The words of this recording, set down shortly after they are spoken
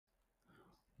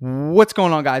What's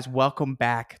going on, guys? Welcome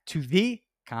back to the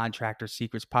Contractor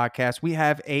Secrets Podcast. We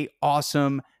have a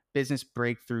awesome business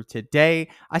breakthrough today.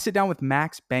 I sit down with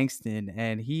Max Bankston,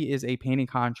 and he is a painting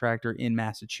contractor in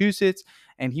Massachusetts,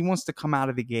 and he wants to come out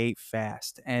of the gate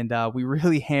fast. And we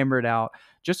really hammered out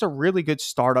just a really good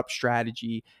startup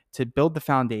strategy to build the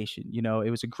foundation. You know, it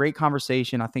was a great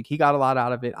conversation. I think he got a lot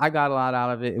out of it. I got a lot out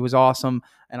of it. It was awesome.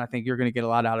 And I think you're going to get a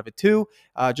lot out of it too.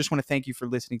 Just want to thank you for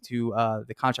listening to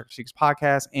the Contractor Secrets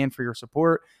Podcast and for your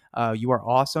support. You are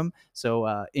awesome.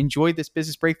 So enjoy this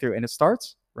business breakthrough, and it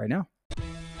starts right now.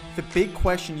 The big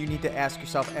question you need to ask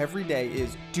yourself every day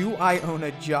is, do I own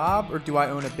a job or do I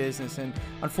own a business? And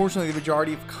unfortunately, the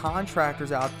majority of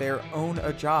contractors out there own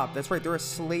a job. That's right, they're a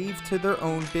slave to their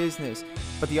own business.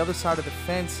 But the other side of the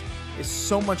fence is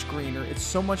so much greener, it's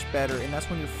so much better, and that's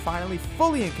when you're finally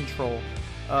fully in control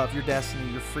of your destiny,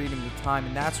 your freedom, your time.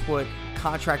 And that's what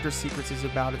Contractor Secrets is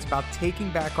about. It's about taking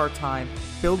back our time,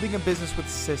 building a business with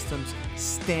systems,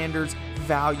 standards,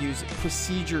 values,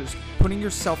 procedures, putting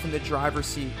yourself in the driver's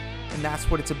seat. And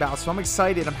that's what it's about. So I'm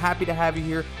excited. I'm happy to have you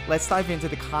here. Let's dive into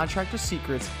the Contractor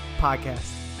Secrets Podcast.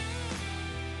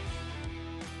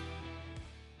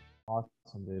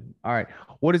 Awesome, dude. All right.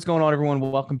 What is going on, everyone?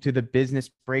 Welcome to the Business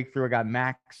Breakthrough. I got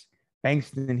Max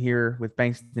Bankston here with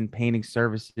Bankston Painting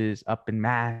Services up in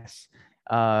Mass.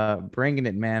 Bringing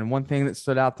it, man. One thing that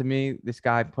stood out to me, this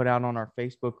guy put out on our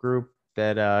Facebook group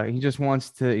that he just wants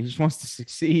to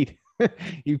succeed.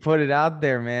 You put it out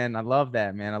there, man. I love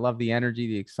that, man. I love the energy,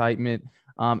 the excitement.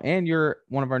 And you're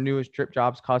one of our newest Drip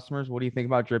Jobs customers. What do you think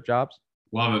about Drip Jobs?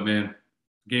 Love it, man.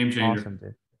 Game changer. Awesome,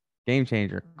 dude. Game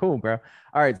changer. Cool, bro.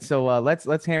 All right, so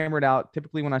let's hammer it out.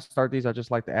 Typically, when I start these, I just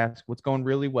like to ask what's going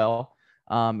really well,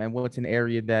 and what's an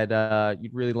area that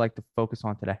you'd really like to focus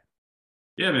on today.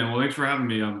 Yeah, man. Well, thanks for having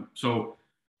me. So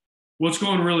what's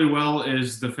going really well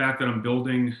is the fact that I'm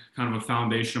building kind of a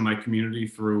foundation of my community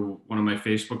through one of my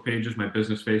Facebook pages, my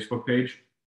business Facebook page.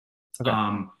 Okay.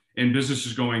 And business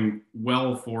is going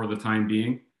well for the time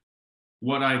being.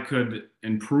 What I could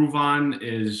improve on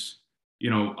is,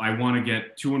 I want to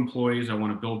get 2 employees. I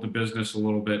want to build the business a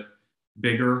little bit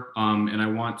bigger. And I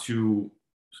want to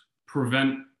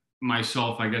prevent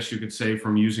myself, I guess you could say,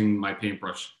 from using my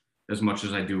paintbrush as much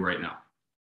as I do right now.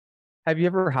 Have you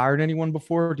ever hired anyone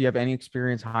before? Do you have any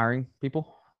experience hiring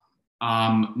people?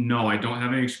 No, I don't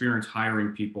have any experience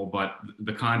hiring people, but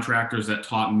the contractors that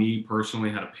taught me personally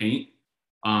how to paint,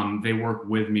 they work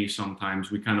with me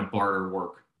sometimes. We kind of barter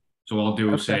work. So I'll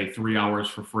do, say, 3 hours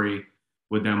for free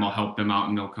with them. I'll help them out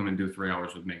and they'll come and do 3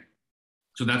 hours with me.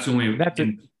 So that's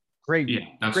a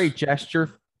great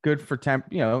gesture. Good for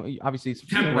obviously it's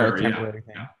temporary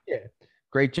thing. Yeah.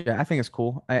 Great. I think it's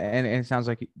cool. And it sounds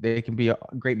like they can be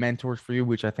great mentors for you,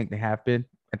 which I think they have been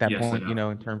at that point,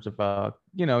 in terms of,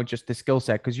 just the skill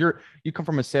set. Cause you come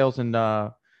from a sales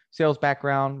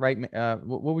background, right?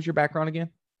 What was your background again?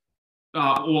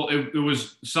 Well, it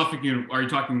was Suffolk. Are you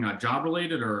talking job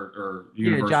related or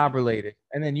university? Yeah, job related.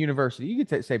 And then university. You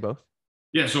could say both.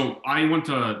 Yeah. So I went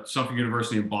to Suffolk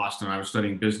University in Boston. I was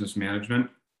studying business management.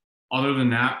 Other than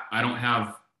that, I don't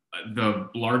have the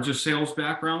largest sales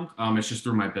background. It's just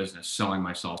through my business, selling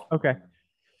myself. Okay,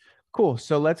 cool.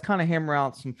 So let's kind of hammer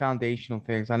out some foundational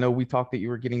things. I know we talked that you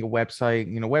were getting a website.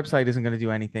 Website isn't going to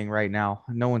do anything right now.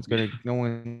 No one's going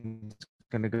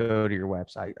to go to your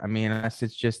website. I mean, unless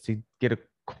it's just to get a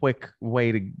quick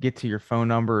way to get to your phone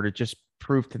number, to just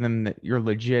prove to them that you're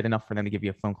legit enough for them to give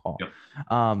you a phone call. Yep.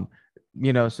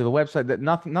 So the website, that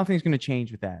nothing's going to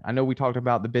change with that. I know we talked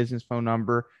about the business phone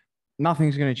number.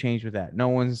 Nothing's going to change with that. No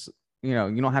one's, you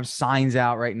don't have signs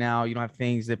out right now. You don't have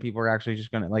things that people are actually just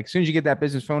going to, like, as soon as you get that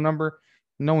business phone number,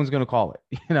 no one's going to call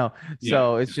it,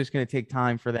 So it's just going to take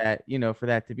time for that, for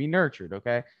that to be nurtured.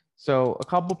 Okay. So a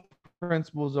couple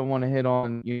principles I want to hit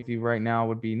on you right now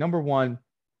would be, number one,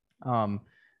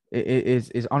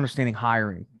 is understanding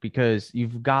hiring, because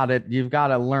you've got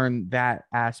to learn that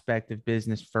aspect of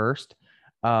business first.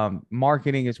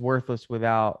 Marketing is worthless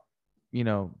without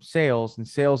sales, and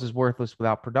sales is worthless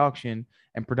without production,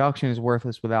 and production is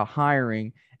worthless without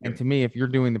hiring. And to me, if you're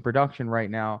doing the production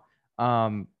right now,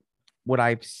 what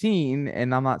I've seen,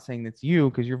 and I'm not saying that's you,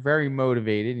 because you're very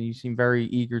motivated and you seem very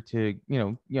eager to,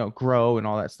 grow and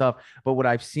all that stuff. But what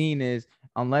I've seen is,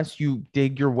 unless you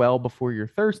dig your well before you're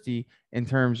thirsty in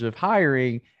terms of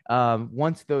hiring,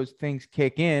 once those things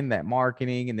kick in, that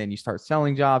marketing, and then you start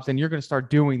selling jobs, and you're going to start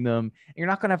doing them, and you're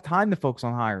not going to have time to focus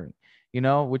on hiring.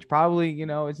 Which probably,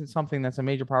 isn't something that's a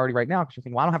major priority right now, because you're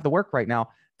thinking, well, I don't have to work right now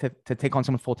to take on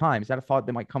someone full time. Is that a thought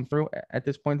that might come through at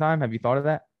this point in time? Have you thought of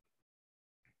that?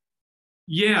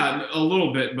 Yeah, a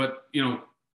little bit, but,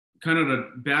 kind of to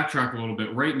backtrack a little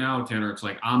bit right now, Tanner, it's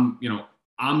like,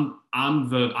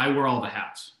 I wear all the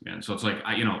hats, man. So it's like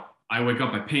I wake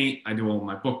up, I paint, I do all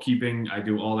my bookkeeping, I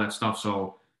do all that stuff.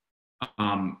 So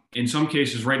in some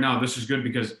cases right now, this is good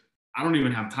because I don't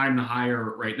even have time to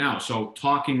hire right now. So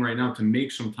talking right now to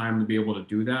make some time to be able to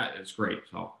do that is great.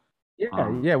 So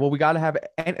Yeah. Well, we got to have,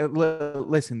 and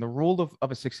listen, the rule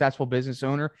of a successful business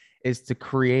owner is to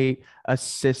create a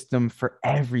system for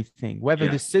everything, whether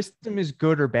the system is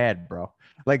good or bad, bro.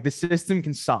 Like the system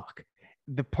can suck.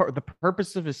 The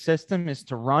purpose of a system is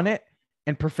to run it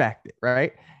and perfect it,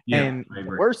 right? Yeah, and the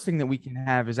worst thing that we can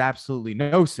have is absolutely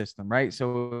no system, right?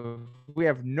 So if we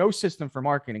have no system for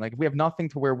marketing, like if we have nothing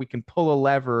to where we can pull a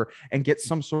lever and get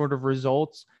some sort of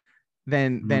results,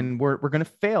 then we're going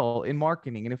to fail in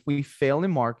marketing. And if we fail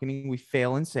in marketing, we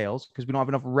fail in sales because we don't have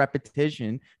enough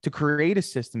repetition to create a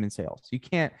system in sales. You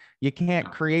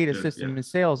can't create a system in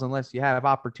sales unless you have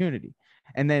opportunity.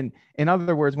 And then in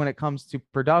other words, when it comes to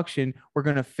production, we're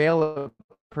going to fail at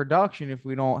production if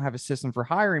we don't have a system for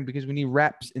hiring, because we need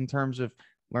reps in terms of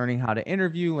learning how to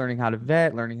interview, learning how to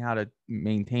vet, learning how to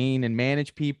maintain and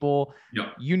manage people.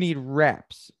 You need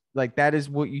reps. Like that is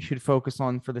what you should focus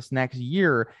on for this next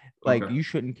year. Like you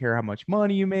shouldn't care how much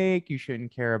money you make. You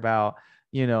shouldn't care about,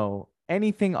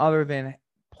 anything other than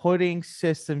putting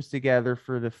systems together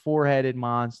for the four-headed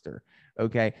monster.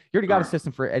 Okay. You already got a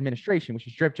system for administration, which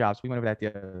is Drip Jobs. We went over that the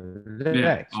other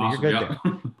day. So you're good there.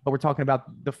 But we're talking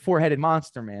about the four-headed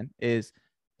monster, man, is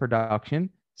production,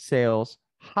 sales,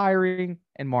 hiring,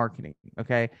 and marketing.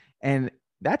 Okay. And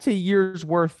that's a year's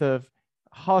worth of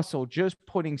hustle just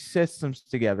putting systems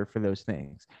together for those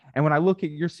things. And when I look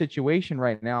at your situation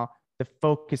right now, the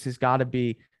focus has got to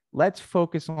be, let's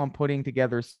focus on putting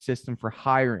together a system for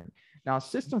hiring. Now, a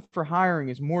system for hiring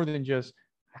is more than just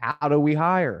how do we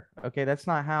hire? Okay, that's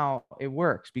not how it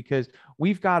works, because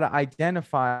we've got to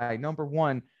identify, number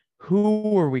one,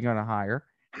 who are we going to hire?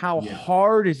 How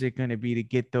hard is it going to be to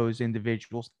get those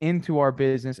individuals into our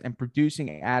business and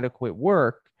producing adequate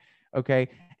work? Okay.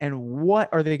 And what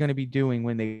are they going to be doing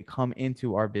when they come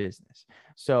into our business?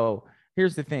 So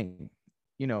here's the thing,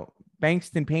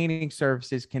 Bankston Painting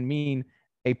Services can mean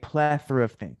a plethora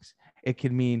of things. It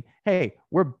could mean, hey,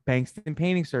 we're Bankston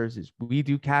Painting Services. We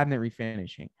do cabinet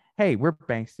refinishing. Hey, we're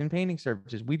Bankston Painting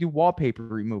Services. We do wallpaper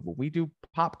removal. We do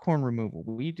popcorn removal.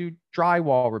 We do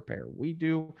drywall repair. We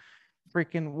do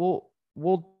freaking, we'll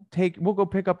go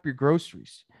pick up your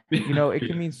groceries. It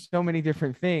can mean so many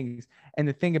different things. And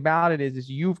the thing about it is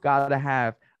you've got to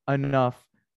have enough,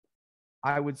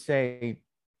 I would say,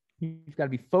 you've got to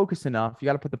be focused enough. You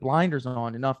got to put the blinders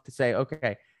on enough to say,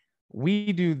 okay,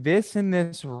 we do this and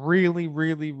this really,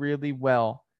 really, really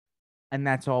well. And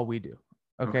that's all we do.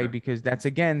 Okay. Because that's,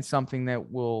 again, something that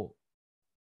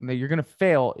you're going to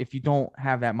fail if you don't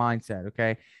have that mindset.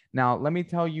 Okay. Now, let me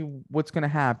tell you what's going to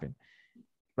happen.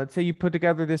 Let's say you put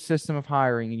together this system of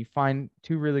hiring and you find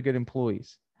two really good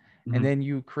employees, and then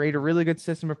you create a really good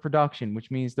system of production,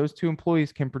 which means those two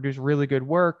employees can produce really good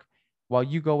work while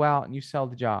you go out and you sell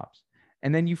the jobs.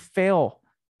 And then you fail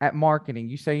at marketing.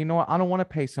 You say, you know what? I don't want to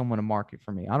pay someone to market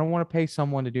for me. I don't want to pay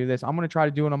someone to do this. I'm going to try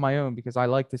to do it on my own because I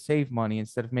like to save money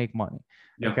instead of make money.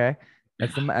 Okay.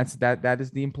 That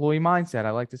is the employee mindset.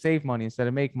 I like to save money instead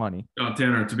of make money.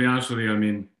 Tanner, to be honest with you, I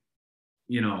mean,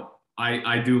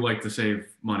 I do like to save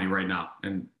money right now.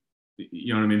 And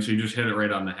you know what I mean? So you just hit it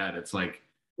right on the head. It's like,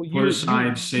 put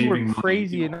aside saving money.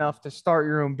 Crazy enough to start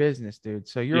your own business, dude.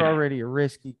 So you're already a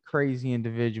risky, crazy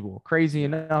individual, crazy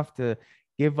enough to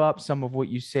give up some of what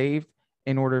you saved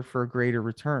in order for a greater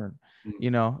return.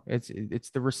 It's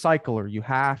the recycler. You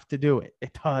have to do it.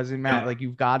 It doesn't matter. Like,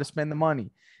 you've got to spend the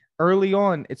money. Early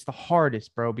on, it's the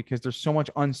hardest, bro, because there's so much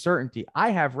uncertainty.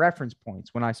 I have reference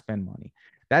points when I spend money.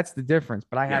 That's the difference.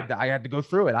 But I had to go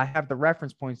through it. I have the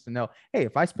reference points to know, hey,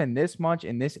 if I spend this much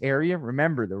in this area,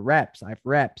 remember the reps. I have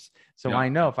reps. So I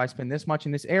know if I spend this much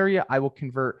in this area, I will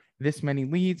convert this many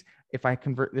leads. If I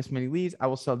convert this many leads, I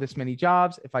will sell this many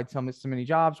jobs. If I sell this many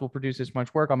jobs, we'll produce this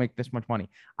much work. I'll make this much money.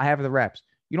 I have the reps.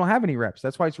 You don't have any reps.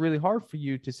 That's why it's really hard for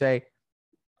you to say,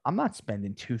 I'm not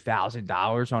spending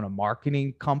 $2,000 on a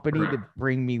marketing company to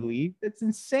bring me leads. That's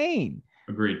insane.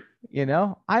 Agreed.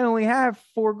 I only have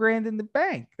 $4,000 in the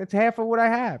bank. That's half of what I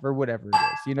have, or whatever it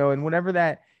is, and whatever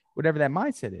that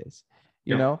mindset is,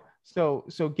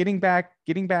 so getting back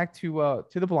to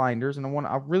the blinders. And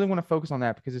I really want to focus on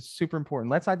that because it's super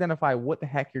important. Let's identify what the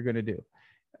heck you're going to do.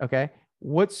 Okay.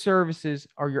 What services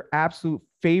are your absolute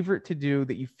favorite to do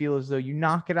that you feel as though you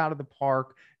knock it out of the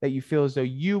park, that you feel as though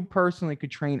you personally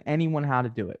could train anyone how to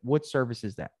do it? What service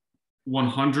is that?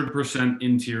 100%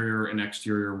 interior and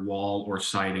exterior wall or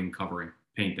siding covering,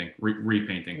 painting,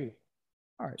 repainting.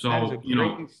 All right. So, that is a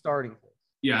great starting place.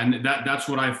 Yeah, and that's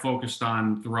what I focused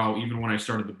on throughout, even when I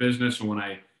started the business and when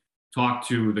I talked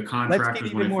to the Let's get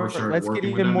contractors when even I more. first started Let's get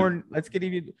working with even them. more. Let's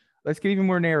get even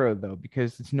more narrow though,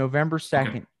 because it's November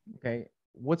 2nd. Okay.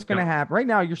 What's going to Yep. happen right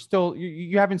now? You're still,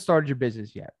 you haven't started your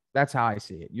business yet. That's how I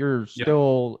see it. You're Yep.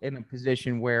 still in a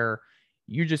position where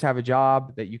you just have a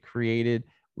job that you created.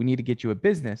 We need to get you a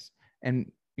business.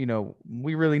 And,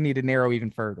 we really need to narrow even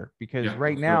further, because Yeah,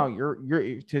 right let's do now it.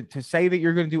 you're to say that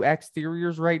you're going to do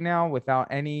exteriors right now without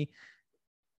any,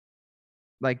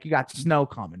 like, you got snow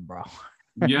coming, bro.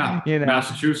 Yeah, you know,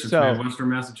 Massachusetts, man, so Western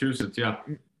Massachusetts. Yeah,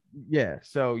 yeah.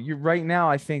 So you right now,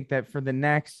 I think that for the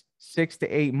next 6 to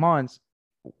 8 months,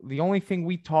 the only thing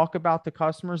we talk about to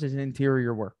customers is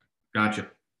interior work. gotcha.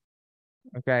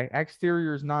 Okay.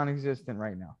 Exterior is non-existent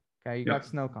right now. Okay. You got Yep.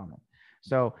 snow coming.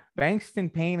 So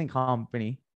Bankston Painting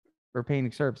Company or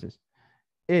Painting Services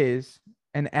is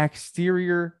an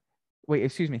exterior, wait,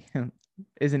 excuse me,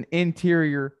 is an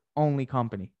interior only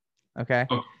company. Okay.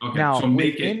 Okay, Now so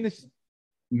within this,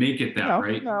 make it that, no,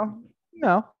 right?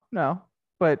 no.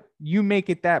 But you make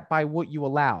it that by what you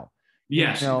allow,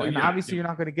 Yes. and Yeah. obviously you're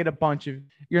not going to get a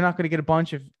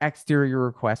bunch of exterior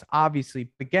requests.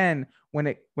 Obviously, again, when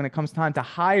it comes time to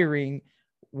hiring,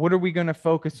 what are we going to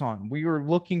focus on? We are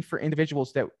looking for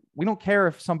individuals that we don't care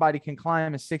if somebody can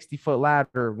climb a 60-foot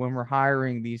ladder when we're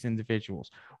hiring these individuals.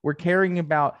 We're caring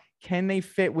about, can they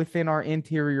fit within our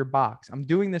interior box? I'm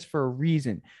doing this for a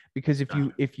reason, because if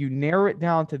you narrow it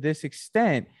down to this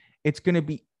extent, it's going to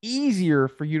be easier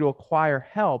for you to acquire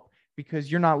help, because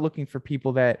you're not looking for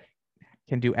people that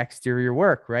can do exterior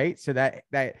work, right? So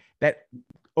that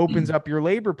opens up your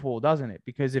labor pool, doesn't it?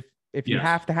 Because if you Yes.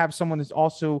 have to have someone that's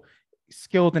also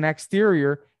skilled in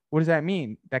exterior, what does that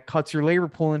mean? That cuts your labor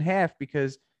pool in half,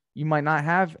 because you might not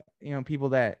have, people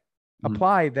that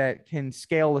apply that can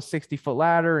scale a 60-foot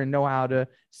ladder and know how to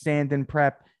sand and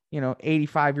prep,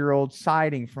 85-year-old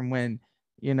siding from when,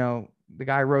 the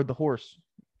guy rode the horse.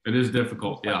 It is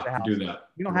difficult, yeah, to do that.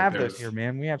 We don't have those here,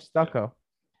 man. We have stucco.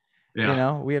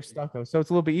 Yeah. We have stucco, so it's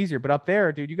a little bit easier. But up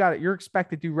there, dude, you're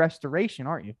expected to do restoration,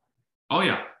 aren't you? Oh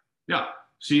yeah, yeah.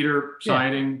 Cedar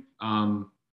siding, even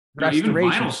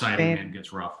vinyl siding, man,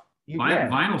 gets rough.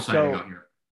 Vinyl siding out here.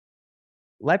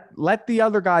 Let the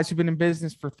other guys who've been in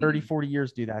business for 30, 40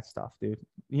 years do that stuff, dude.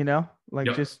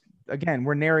 Just again,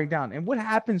 we're narrowing down. And what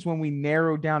happens when we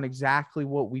narrow down exactly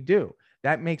what we do?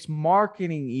 That makes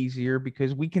marketing easier,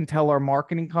 because we can tell our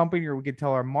marketing company, or we can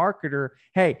tell our marketer,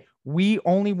 hey, we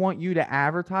only want you to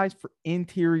advertise for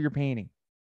interior painting.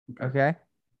 Okay.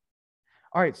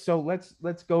 All right. So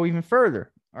let's go even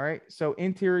further. All right. So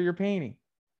interior painting.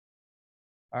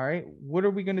 All right. What are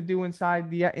we going to do inside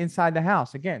the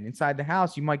house? Again, inside the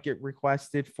house, you might get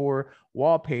requested for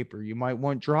wallpaper. You might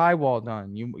want drywall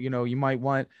done. You might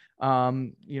want,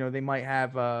 they might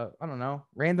have, I don't know,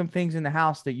 random things in the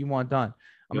house that you want done.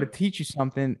 I'm going to teach you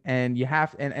something, and you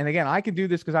have, and again, I can do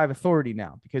this because I have authority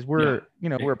now, because we're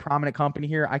a prominent company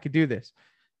here. I could do this.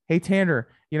 Hey, Tanner,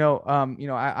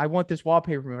 I want this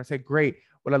wallpaper room. I said, great.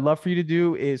 What I'd love for you to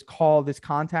do is call this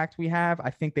contact we have. I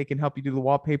think they can help you do the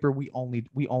wallpaper. We only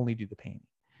do the painting.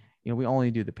 We only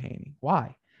do the painting.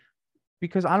 Why?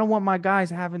 Because I don't want my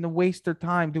guys having to waste their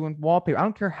time doing wallpaper. I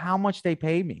don't care how much they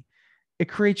pay me. It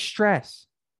creates stress.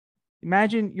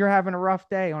 Imagine you're having a rough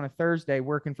day on a Thursday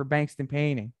working for Bankston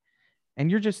Painting,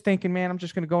 and you're just thinking, man, I'm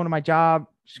just going to go into my job,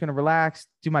 just going to relax,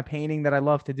 do my painting that I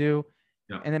love to do.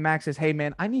 Yeah. And then Max says, hey,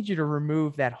 man, I need you to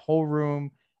remove that whole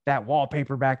room, that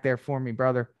wallpaper back there for me,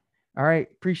 brother. All right.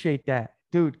 Appreciate that.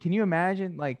 Dude, can you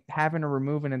imagine like having to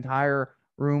remove an entire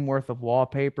room worth of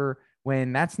wallpaper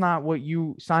when that's not what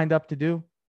you signed up to do?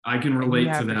 I can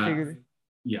relate to that.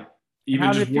 Yeah.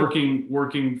 Even just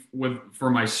working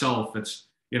for myself, it's,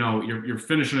 you're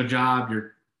finishing a job, you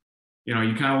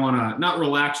kind of want to not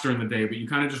relax during the day, but you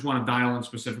kind of just want to dial in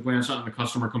specifically on something. The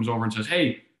customer comes over and says,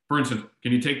 hey, for instance,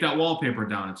 can you take that wallpaper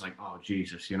down? It's like, oh,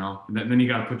 Jesus, and then you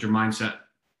got to put your mindset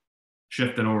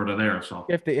shifted over to there. So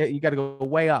you got to go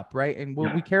way up, right? And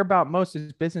what we care about most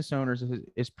as business owners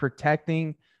is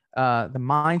protecting the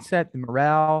mindset, the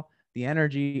morale, the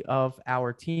energy of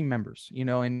our team members,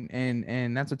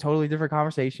 and that's a totally different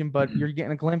conversation, but you're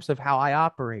getting a glimpse of how I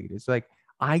operate. It's like,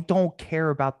 I don't care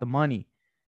about the money.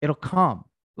 It'll come.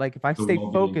 Like if I stay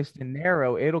focused and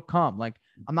narrow, it'll come. Like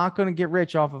I'm not going to get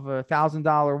rich off of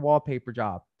 $1,000 wallpaper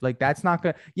job. Like that's not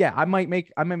going to, I might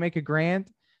make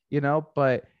 $1,000,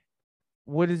 but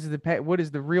what is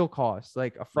the real cost?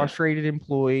 Like a frustrated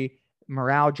employee,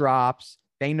 morale drops.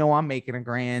 They know I'm making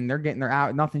 $1,000. They're getting their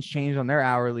out. Nothing's changed on their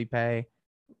hourly pay.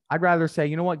 I'd rather say,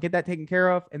 you know what, get that taken care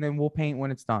of, and then we'll paint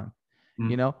when it's done.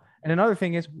 And another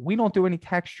thing is, we don't do any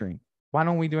texturing. Why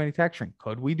don't we do any texturing?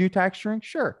 Could we do texturing?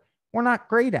 Sure. We're not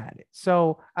great at it.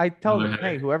 So I tell them,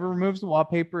 hey, whoever removes the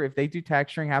wallpaper, if they do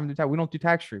texturing, have them do texturing. We don't do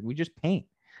texturing. We just paint.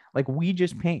 Like we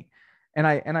just paint. And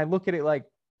I look at it like,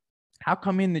 how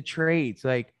come in the trades,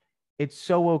 like it's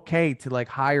so okay to like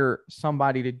hire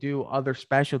somebody to do other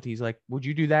specialties? Like, would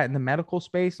you do that in the medical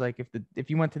space? Like if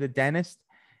you went to the dentist,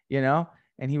 you know,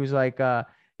 and he was like,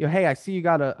 hey, I see you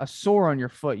got a sore on your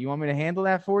foot. You want me to handle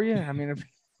that for you? I mean,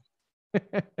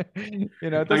 you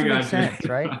know, it doesn't make sense,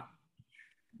 right?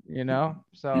 You know,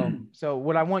 so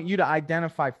what I want you to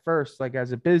identify first, like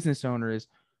as a business owner, is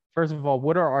first of all,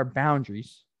 what are our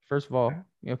boundaries? First of all,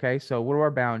 okay, so what are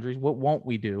our boundaries? What won't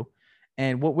we do?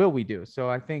 And what will we do? So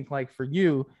I think like for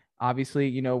you, obviously,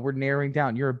 you know, we're narrowing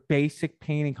down. You're a basic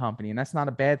painting company, and that's not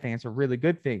a bad thing. It's a really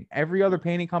good thing. Every other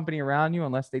painting company around you,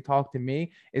 unless they talk to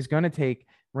me, is going to take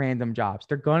random jobs.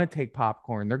 They're going to take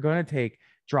popcorn. They're going to take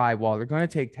drywall. They're going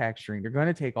to take texturing. They're going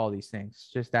to take all these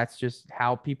things. That's just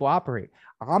how people operate.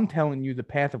 I'm telling you the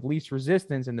path of least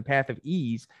resistance and the path of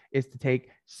ease is to take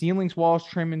ceilings, walls,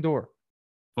 trim, and door.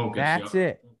 Focus. That's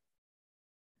it.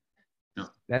 Yep.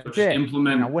 That's so it.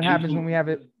 Implement. Now, what happens when we have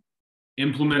it?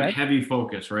 Implement heavy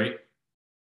focus, right?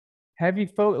 Heavy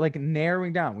focus, like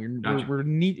narrowing down. We're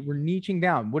niching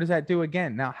down. What does that do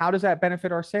again? Now, how does that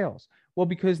benefit our sales? Well,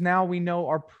 because now we know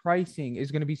our pricing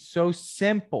is going to be so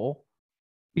simple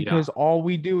because all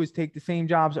we do is take the same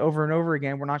jobs over and over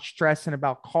again. We're not stressing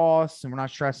about costs and we're not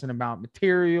stressing about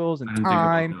materials and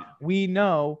time. We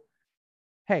know,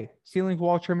 hey, ceilings,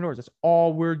 wall, trim, and doors. That's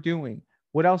all we're doing.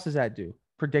 What else does that do?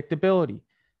 Predictability.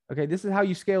 Okay, this is how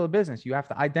you scale a business. You have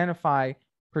to identify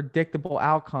predictable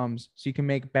outcomes so you can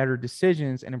make better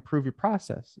decisions and improve your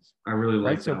processes. I really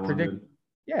like that one.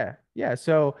 Yeah.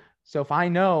 So if I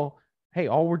know, hey,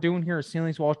 all we're doing here is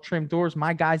ceilings, walls, trim, doors.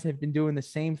 My guys have been doing the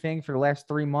same thing for the last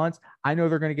 3 months. I know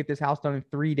they're going to get this house done in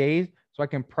 3 days, so I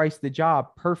can price the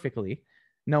job perfectly,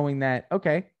 knowing that,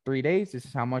 okay, 3 days, this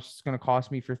is how much it's going to cost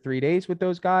me for 3 days with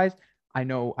those guys. I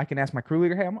know I can ask my crew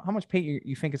leader, hey, how much paint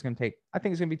you think it's going to take? I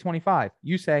think it's going to be 25.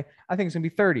 You say, I think it's going to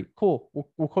be 30. Cool.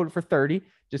 We'll quote it for 30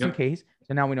 just in case.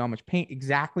 So now we know how much paint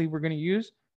exactly we're going to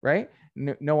use, right?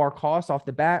 Know our costs off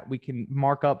the bat. We can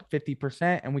mark up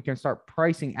 50% and we can start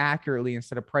pricing accurately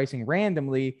instead of pricing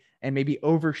randomly and maybe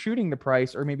overshooting the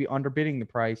price or maybe underbidding the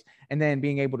price, and then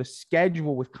being able to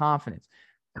schedule with confidence.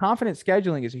 Confident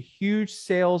scheduling is a huge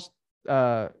sales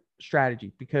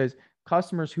strategy because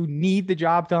customers who need the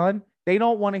job done, they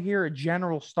don't want to hear a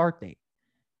general start date.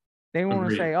 They want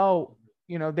to say, oh,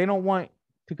 you know, they don't want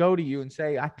to go to you and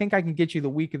say, I think I can get you the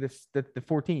week of the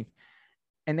 14th.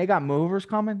 And they got movers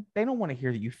coming. They don't want to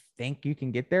hear that you think you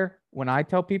can get there. When I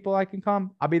tell people I can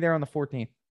come, I'll be there on the 14th.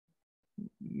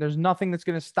 There's nothing that's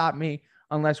going to stop me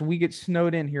unless we get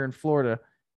snowed in here in Florida.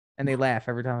 And they laugh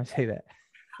every time I say that,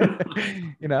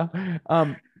 you know?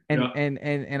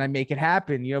 And I make it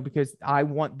happen, you know, because I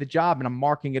want the job and I'm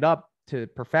marking it up to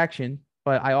perfection.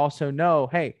 But I also know,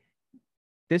 hey,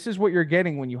 this is what you're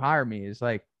getting when you hire me is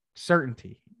like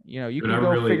certainty. You know, you can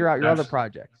go figure out your other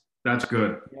projects. That's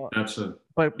good.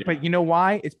 But you know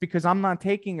why? It's because I'm not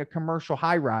taking a commercial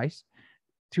high rise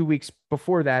 2 weeks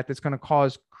before that's going to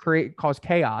cause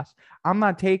chaos. I'm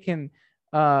not taking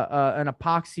an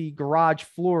epoxy garage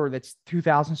floor that's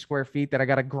 2,000 square feet that I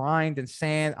got to grind and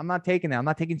sand. I'm not taking that. I'm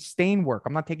not taking stain work.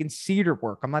 I'm not taking cedar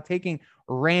work. I'm not taking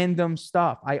random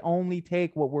stuff. I only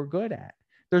take what we're good at.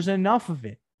 There's enough of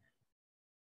it.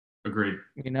 Agreed.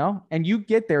 You know, and you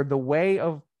get there. The way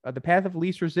of the path of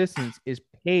least resistance is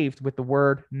paved with the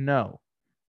word no.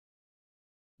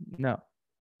 No.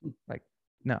 Like,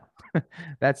 no.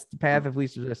 That's the path of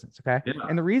least resistance. Okay. Yeah.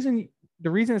 And the reason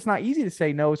it's not easy to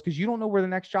say no is because you don't know where the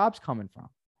next job's coming from.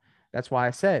 That's why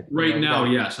I said right now.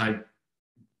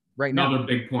 Another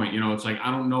big point, you know, it's like,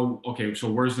 I don't know. Okay.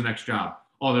 So where's the next job?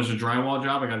 Oh, there's a drywall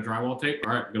job. I got a drywall tape.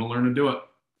 All right. I'm going to learn to do it.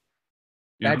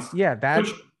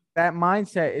 That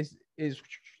mindset is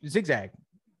zigzag,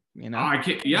 you know? I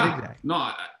can't. Yeah. Zigzag. No,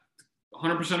 I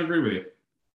 100% agree with you.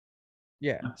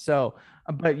 Yeah. So,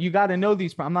 but you got to know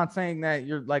these. I'm not saying that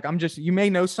you're like, you may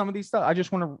know some of these stuff. I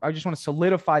just want to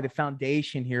solidify the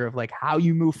foundation here of like how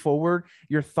you move forward,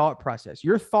 your thought process.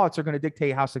 Your thoughts are going to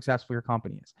dictate how successful your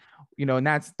company is, you know, and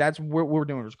that's what we're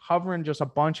doing. We're covering just a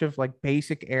bunch of like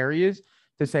basic areas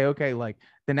to say, okay, like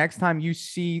the next time you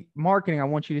see marketing, I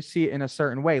want you to see it in a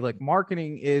certain way. Like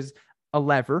marketing is a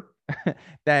lever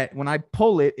that when I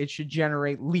pull it, it should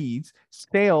generate leads.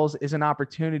 Sales is an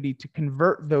opportunity to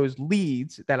convert those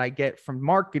leads that I get from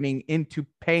marketing into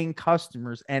paying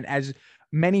customers. And as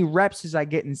many reps as I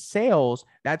get in sales,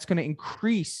 that's going to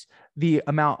increase the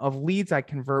amount of leads I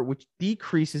convert, which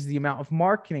decreases the amount of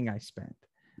marketing I spend.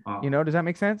 You know, does that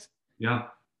make sense?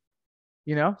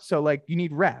 Yeah. So like you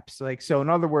need reps. Like, so in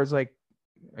other words, like,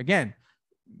 again,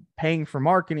 paying for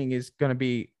marketing is going to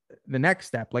be the next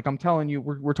step. Like I'm telling you,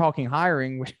 we're talking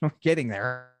hiring, we're getting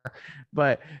there,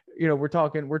 but we're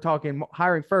talking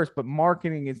hiring first, but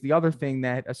marketing is the other thing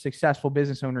that a successful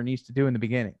business owner needs to do in the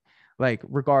beginning, like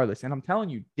regardless. And I'm telling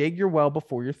you, dig your well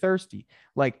before you're thirsty.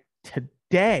 Like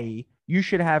today, you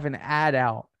should have an ad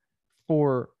out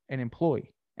for an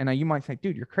employee. And now you might say,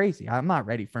 dude, you're crazy. I'm not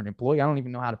ready for an employee. I don't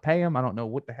even know how to pay them. I don't know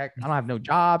what the heck. I don't have no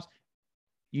jobs.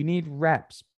 You need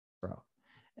reps, bro.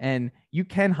 And you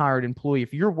can hire an employee.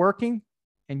 If you're working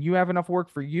and you have enough work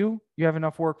for you, you have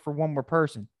enough work for one more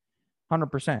person.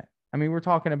 100%. I mean, we're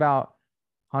talking about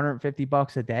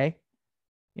 $150 a day,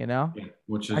 Yeah,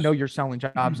 which is, I know you're selling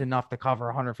jobs enough to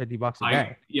cover $150 a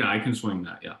day. Yeah, I can swing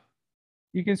that. Yeah.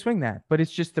 You can swing that, but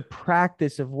it's just the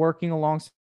practice of working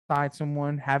alongside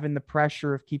someone, having the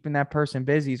pressure of keeping that person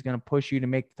busy is going to push you to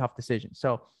make the tough decisions.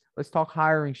 So let's talk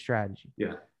hiring strategy.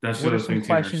 Yeah. That's what are some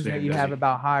questions that you have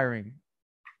about hiring?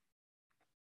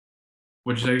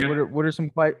 What'd you say again?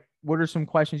 What are some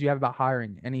questions you have about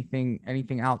hiring? Anything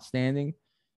outstanding?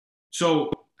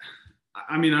 So,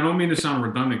 I mean, I don't mean to sound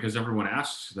redundant because everyone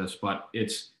asks this, but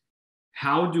it's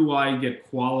how do I get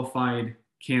qualified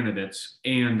candidates?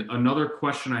 And another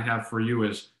question I have for you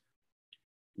is,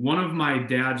 one of my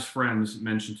dad's friends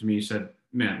mentioned to me, he said,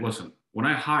 man, listen, when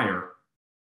I hire,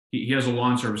 he has a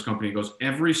lawn service company. He goes,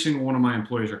 every single one of my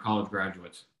employees are college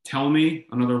graduates. Tell me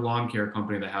another lawn care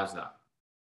company that has that.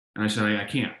 And I said, I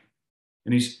can't.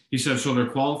 And he said, so they're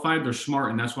qualified, they're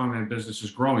smart, and that's why my business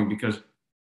is growing, because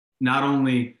not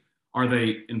only are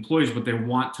they employees, but they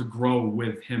want to grow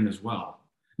with him as well.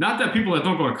 Not that people that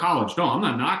don't go to college don't. I'm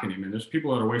not knocking him, and there's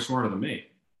people that are way smarter than me.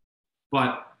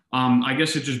 But I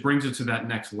guess it just brings it to that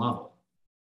next level.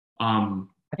 Or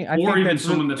even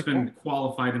someone that's been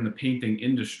qualified in the painting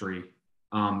industry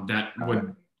that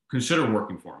would consider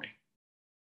working for me.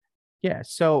 Yeah.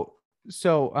 So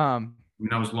I mean,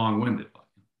 that was long-winded. But.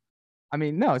 I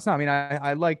mean, no, it's not. I mean,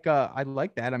 I like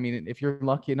that. I mean, if you're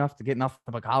lucky enough to get enough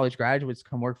of a college graduate to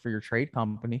come work for your trade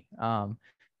company,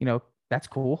 that's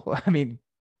cool. I mean,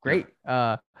 great.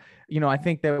 I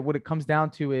think that what it comes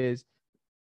down to is,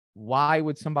 why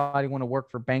would somebody want to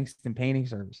work for Bankston Painting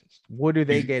Services? What do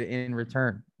they get in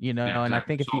return? And I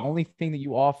think if the only thing that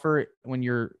you offer when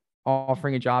you're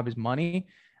offering a job is money,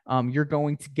 you're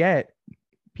going to get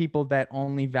people that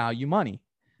only value money.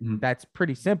 Mm-hmm. That's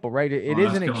pretty simple, right? It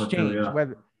is an exchange. Too,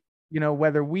 yeah.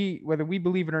 whether we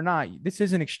believe it or not, this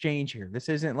is an exchange here. This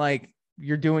isn't like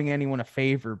you're doing anyone a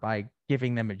favor by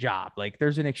giving them a job. Like,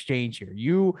 there's an exchange here.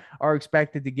 You are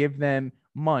expected to give them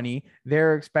money.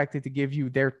 They're expected to give you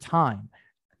their time.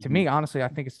 To me, honestly, I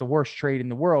think it's the worst trade in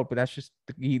the world, but that's just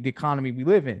the economy we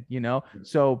live in,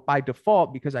 So by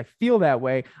default, because I feel that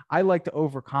way, I like to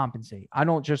overcompensate. I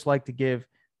don't just like to give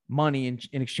money in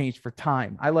exchange for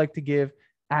time. I like to give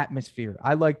atmosphere.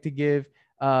 I like to give,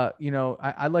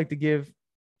 I like to give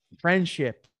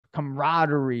friendship,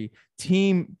 camaraderie,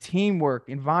 teamwork,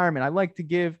 environment. I like to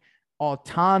give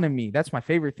autonomy. That's my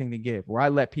favorite thing to give, where I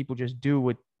let people just do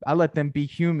what I let them be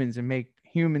humans and make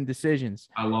human decisions.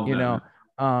 I love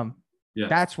that.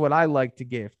 That's what I like to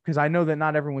give, because I know that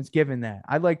not everyone's given that.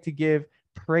 I like to give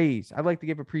praise. I like to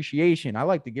give appreciation. I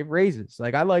like to give raises.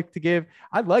 Like, I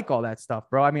like all that stuff,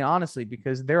 bro. I mean, honestly,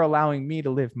 because they're allowing me to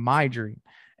live my dream.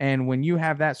 And when you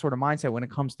have that sort of mindset, when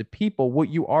it comes to people, what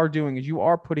you are doing is you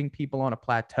are putting people on a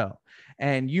plateau,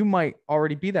 and you might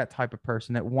already be that type of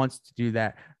person that wants to do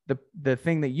that. The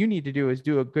thing that you need to do is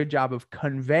do a good job of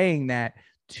conveying that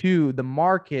to the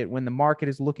market when the market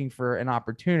is looking for an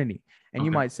opportunity. And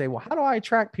you might say, well, how do I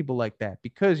attract people like that?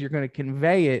 Because you're going to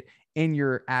convey it in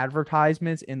your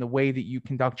advertisements, in the way that you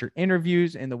conduct your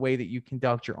interviews, in the way that you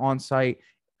conduct your on-site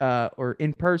or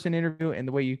in-person interview, and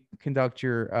the way you conduct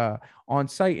your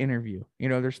on-site interview.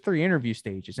 There's 3 interview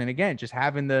stages. And again, just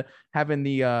having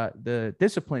the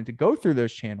discipline to go through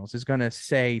those channels is going to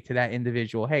say to that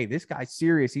individual, hey, this guy's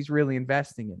serious. He's really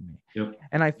investing in me. Yep.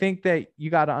 And I think that you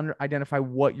got to identify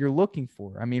what you're looking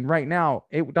for. I mean, right now,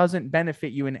 it doesn't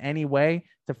benefit you in any way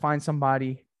to find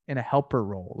somebody in a helper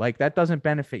role. Like, that doesn't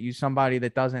benefit you, somebody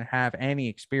that doesn't have any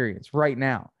experience right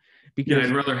now. Because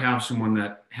I'd rather have someone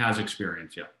that has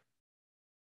experience. Yeah.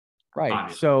 Right.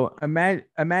 Obviously. So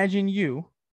imagine you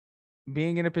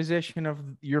being in a position of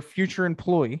your future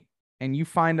employee, and you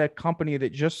find a company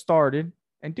that just started.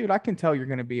 And dude, I can tell you're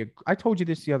going to be I told you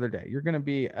this the other day, you're going to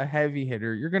be a heavy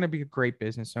hitter. You're going to be a great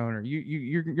business owner.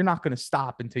 You're not going to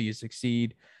stop until you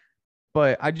succeed.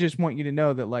 But I just want you to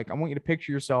know that, like, I want you to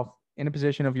picture yourself in a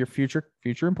position of your future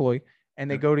employee,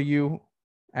 and they go to you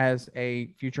as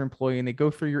a future employee, and they go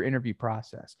through your interview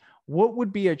process. what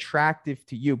would be attractive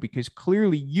to you? Because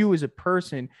clearly you as a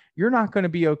person, you're not going to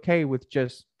be okay with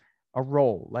just a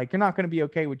role. Like you're not going to be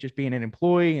okay with just being an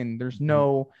employee and there's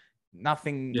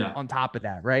nothing on top of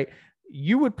that, right?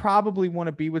 You would probably want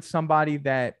to be with somebody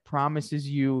that promises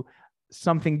you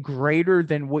something greater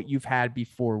than what you've had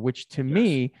before, which to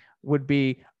me would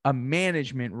be a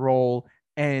management role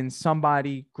and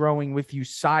somebody growing with you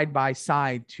side by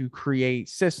side to create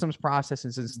systems,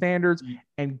 processes, and standards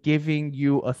and giving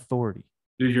you authority.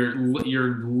 Dude,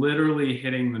 you're literally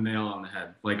hitting the nail on the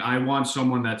head. Like I want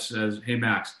someone that says, hey,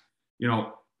 Max, you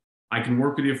know, I can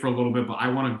work with you for a little bit, but I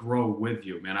want to grow with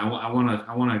you, man. I want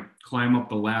to climb up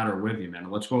the ladder with you,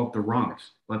 man. Let's go up the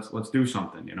rungs. Let's do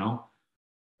something, you know?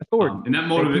 Authority. And that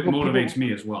motivates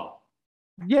me as well.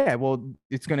 Yeah, well,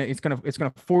 it's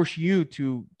gonna force you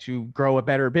to grow a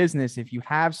better business if you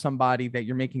have somebody that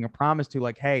you're making a promise to,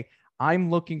 like, hey,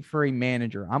 I'm looking for a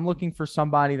manager. I'm looking for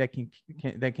somebody that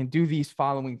can do these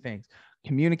following things: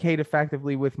 communicate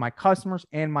effectively with my customers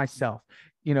and myself.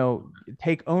 You know,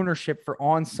 take ownership for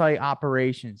on-site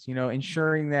operations. You know,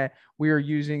 ensuring that we are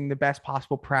using the best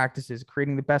possible practices,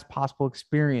 creating the best possible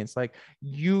experience. Like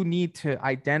you need to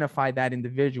identify that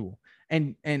individual.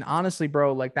 And honestly,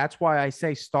 bro, like that's why I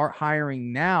say start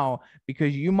hiring now,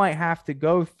 because you might have to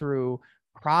go through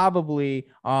probably,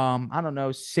 I don't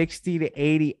know, 60 to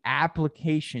 80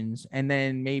 applications and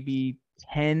then maybe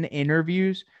 10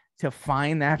 interviews to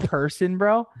find that person,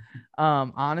 bro.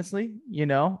 Honestly, you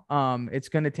know, it's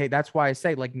going to take, that's why I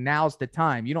say like, now's the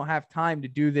time. You don't have time to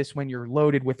do this when you're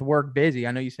loaded with work, busy.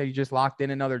 I know you said you just locked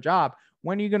in another job.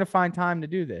 When are you going to find time to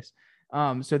do this?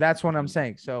 So that's what I'm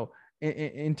saying. So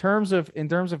in terms of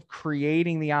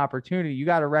creating the opportunity, you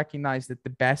got to recognize that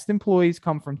the best employees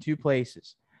come from two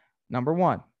places. Number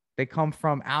one, they come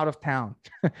from out of town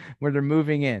where they're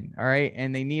moving in. All right.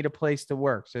 And they need a place to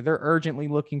work. So they're urgently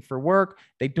looking for work.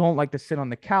 They don't like to sit on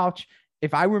the couch.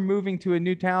 If I were moving to a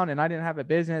new town and I didn't have a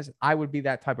business, I would be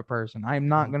that type of person. I'm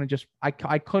not going to just, I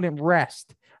couldn't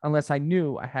rest unless I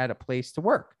knew I had a place to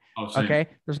work. Okay.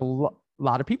 There's a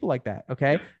lot of people like that.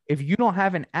 Okay. If you don't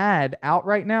have an ad out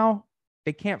right now,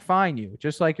 they can't find you.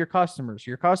 Just like your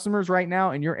customers right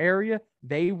now in your area,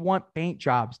 they want paint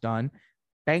jobs done.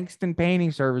 Bankston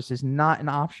Painting Service is not an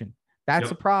option.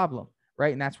 That's a problem,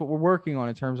 right? And that's what we're working on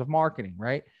in terms of marketing,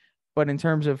 right? But in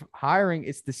terms of hiring,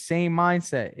 it's the same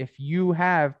mindset. If you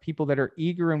have people that are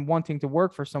eager and wanting to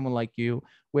work for someone like you,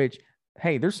 which,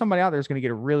 hey, there's somebody out there who's going to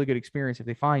get a really good experience if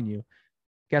they find you.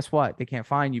 Guess what? They can't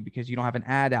find you because you don't have an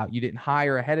ad out. You didn't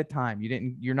hire ahead of time.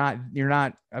 You're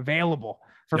not available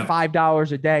for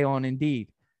 $5 a day on Indeed.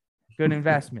 Good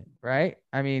investment, right?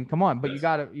 I mean, come on, but you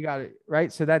got to,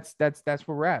 right? So that's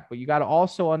where we're at. But you got to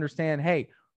also understand, hey,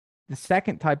 the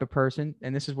second type of person,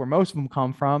 and this is where most of them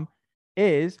come from,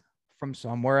 is from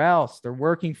somewhere else. They're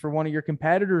working for one of your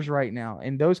competitors right now.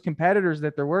 And those competitors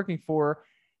that they're working for,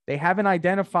 they haven't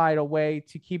identified a way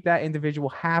to keep that individual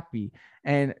happy.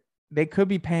 And they could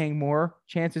be paying more.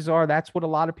 Chances are that's what a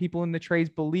lot of people in the trades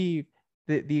believe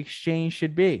that the exchange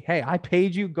should be. Hey, I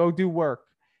paid you, go do work.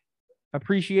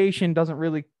 Appreciation doesn't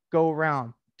really go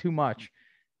around too much.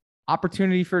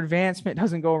 Opportunity for advancement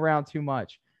doesn't go around too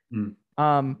much.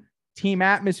 Team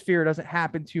atmosphere doesn't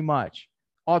happen too much.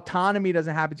 Autonomy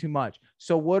doesn't happen too much.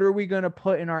 So what are we going to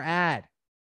put in our ad?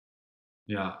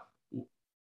 Yeah.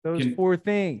 Those four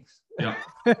things. Yeah.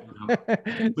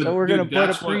 So we're going to put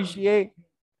appreciate.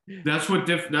 That's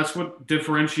what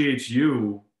differentiates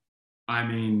you. I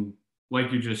mean,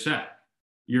 like you just said,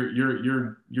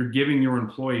 you're giving your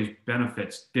employees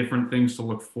benefits, different things to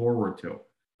look forward to.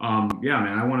 Yeah,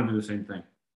 man, I want to do the same thing.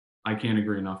 I can't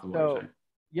agree enough with what you're saying.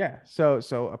 Yeah.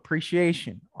 So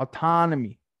appreciation,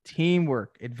 autonomy,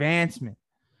 teamwork, advancement.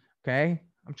 Okay.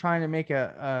 I'm trying to make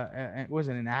was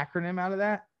it an acronym out of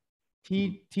that?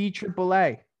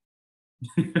 TAAA.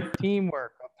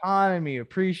 Teamwork, autonomy,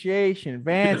 appreciation,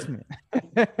 advancement.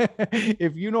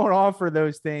 If you don't offer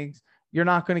those things, you're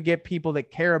not going to get people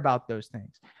that care about those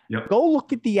things. Go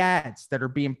look at the ads that are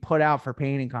being put out for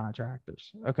painting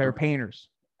contractors. Okay. Or painters.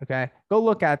 Okay. Go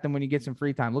look at them when you get some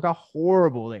free time. Look how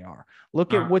horrible they are.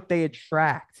 Look at what they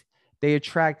attract. They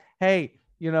attract, hey,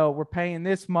 you know, we're paying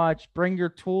this much. Bring your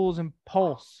tools and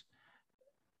pulse.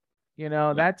 You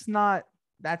know, that's not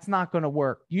going to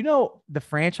work. You know, the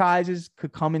franchises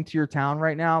could come into your town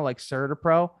right now, like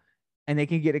CertaPro, and they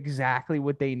can get exactly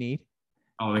what they need.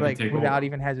 Oh, they like can take without over.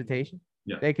 even hesitation.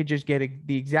 Yeah. They could just get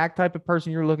the exact type of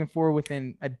person you're looking for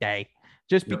within a day,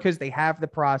 just because they have the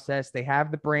process, they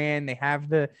have the brand, they have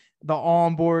the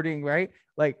onboarding, right?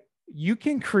 Like you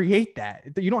can create that.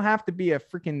 You don't have to be a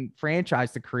freaking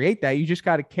franchise to create that. You just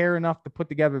got to care enough to put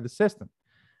together the system,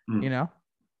 you know?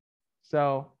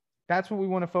 So That's what we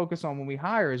want to focus on when we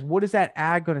hire is what is that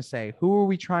ad going to say? Who are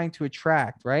we trying to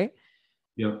attract, right?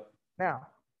 Yep. Now,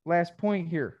 last point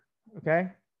here, okay?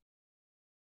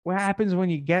 What happens when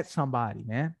you get somebody,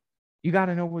 man? You got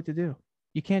to know what to do.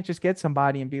 You can't just get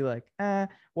somebody and be like,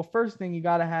 well, first thing, you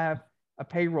got to have a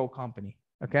payroll company,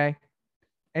 okay?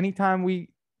 Anytime we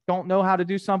don't know how to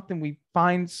do something, we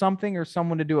find something or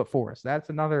someone to do it for us. That's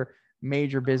another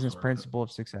major business principle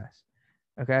of success,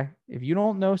 okay? If you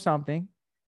don't know something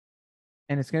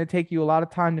and it's going to take you a lot of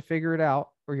time to figure it out,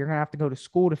 or you're going to have to go to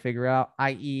school to figure out,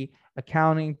 i.e.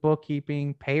 accounting,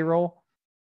 bookkeeping, payroll,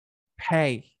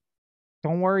 pay.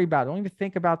 Don't worry about it. Don't even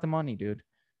think about the money, dude.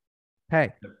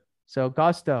 Pay. So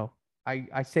Gusto,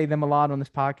 I say them a lot on this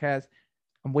podcast.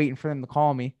 I'm waiting for them to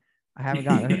call me. I haven't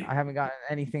gotten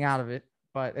anything out of it,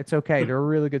 but it's okay. They're a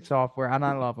really good software. And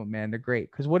I love them, man. They're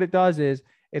great. Because what it does is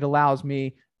it allows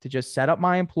me to just set up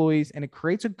my employees and it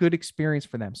creates a good experience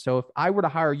for them. So if I were to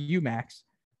hire you, Max,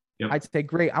 I'd say,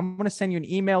 great. I'm going to send you an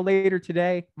email later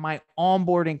today. My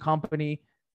onboarding company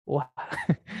will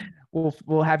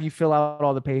we'll have you fill out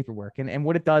all the paperwork. And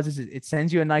what it does is it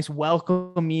sends you a nice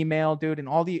welcome email, dude. And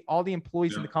all the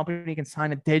employees in the company can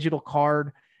sign a digital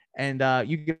card and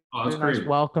you get a nice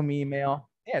welcome email.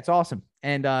 Yeah, it's awesome.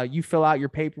 And you fill out your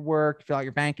paperwork, fill out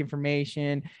your bank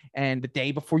information. And the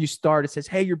day before you start, it says,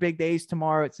 hey, your big day's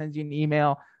tomorrow. It sends you an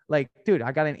email. Like, dude,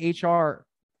 I got an HR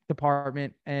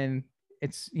department and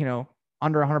it's,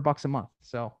 under $100 a month.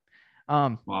 So,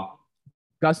 wow.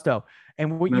 Gusto.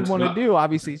 And what you want to do,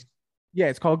 obviously,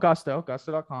 it's called Gusto,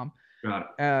 gusto.com. Got it.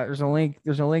 There's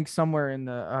a link somewhere in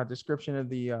the description of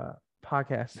the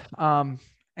podcast.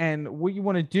 And what you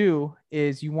want to do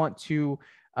is you want to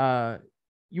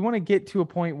get to a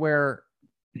point where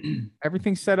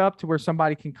everything's set up to where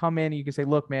somebody can come in and you can say,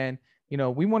 look, man,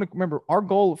 we want to remember our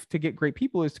goal to get great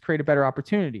people is to create a better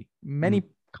opportunity. Many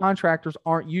contractors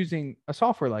aren't using a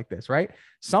software like this, right?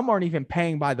 Some aren't even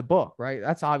paying by the book, right?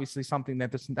 That's obviously something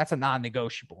that's a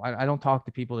non-negotiable. I don't talk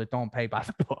to people that don't pay by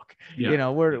the book. Yeah.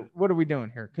 What are we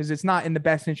doing here? Because it's not in the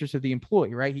best interest of the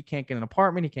employee, right? He can't get an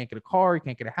apartment, he can't get a car, he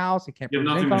can't get a house, he can't. You have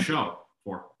nothing to show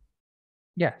for.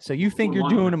 Yeah. So you think you're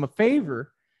doing him a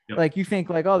favor. Yep. Like you think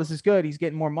like, oh, this is good. He's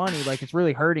getting more money. Like it's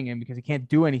really hurting him because he can't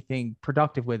do anything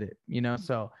productive with it,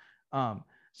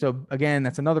 So again,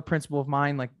 that's another principle of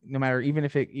mine. Like no matter, even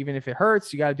if it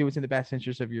hurts, you got to do what's in the best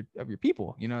interest of your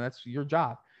people. That's your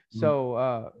job.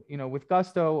 So, with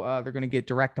Gusto, they're going to get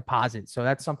direct deposit. So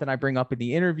that's something I bring up in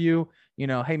the interview,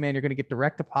 hey man, you're going to get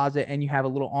direct deposit and you have a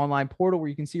little online portal where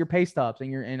you can see your pay stubs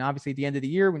and obviously at the end of the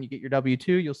year, when you get your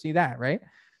W-2, you'll see that, right?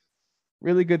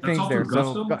 Really good things there.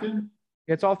 So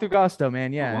it's all through Gusto,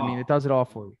 man. Yeah. Oh, wow. I mean, it does it all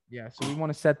for you. Yeah. So we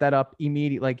want to set that up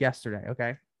immediately, like yesterday.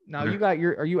 Okay. Now you got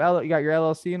your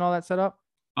LLC and all that set up?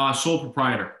 Sole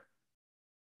proprietor.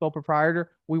 Sole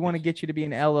proprietor. We want to get you to be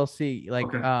an LLC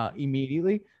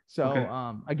immediately.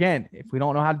 So again, if we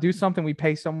don't know how to do something, we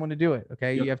pay someone to do it.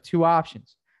 Okay. Yep. You have two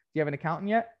options. Do you have an accountant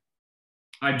yet?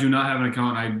 I do not have an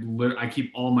accountant. I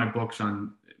keep all my books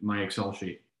on my Excel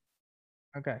sheet.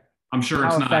 Okay. I'm sure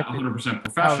it's not 100%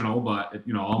 professional, but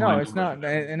no, it's not.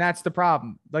 And that's the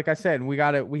problem. Like I said, we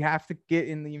have to get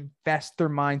in the investor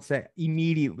mindset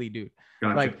immediately, dude.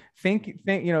 Gotcha. Like think,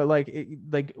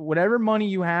 like whatever money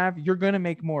you have, you're going to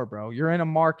make more, bro. You're in a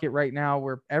market right now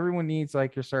where everyone needs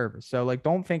like your service. So like,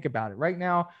 don't think about it right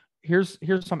now. Here's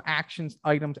some actions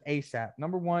items ASAP.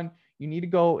 Number one, you need to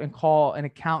go and call an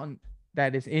accountant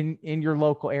that is in your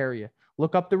local area.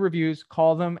 Look up the reviews,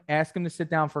 call them, ask them to sit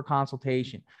down for a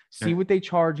consultation. See what they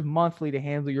charge monthly to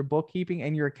handle your bookkeeping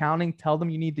and your accounting. Tell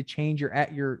them you need to change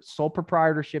your sole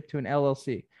proprietorship to an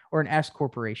LLC or an S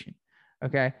corporation.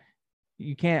 Okay.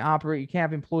 You can't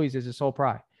have employees as a sole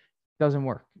pry. Doesn't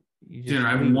work. Tanner,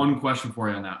 I have one question for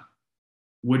you on that.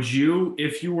 Would you,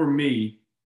 if you were me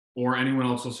or anyone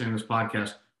else listening to this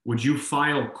podcast, would you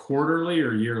file quarterly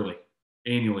or yearly?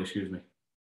 Annually, excuse me.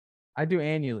 I do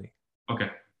annually. Okay.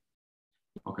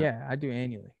 Yeah, I do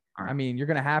annually. Right. I mean, you're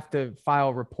going to have to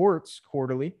file reports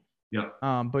quarterly. Yeah.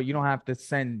 But you don't have to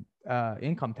send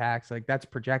income tax. Like that's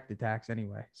projected tax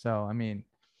anyway. So, I mean,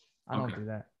 I don't do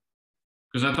that.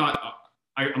 Because I thought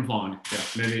I'm following. Yeah.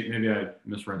 Maybe I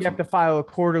misread. You have to file a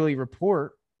quarterly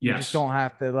report. Yes. You just don't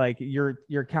have to your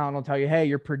accountant will tell you, hey,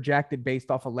 you're projected based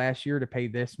off of last year to pay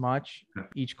this much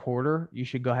each quarter. You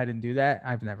should go ahead and do that.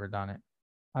 I've never done it.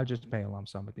 I'll just pay a lump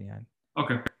sum at the end.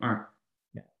 Okay. All right.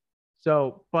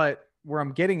 So, but where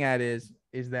I'm getting at is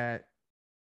that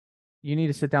you need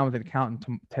to sit down with an accountant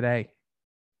today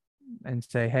and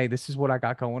say, hey, this is what I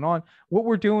got going on. What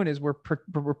we're doing is we're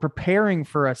preparing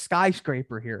for a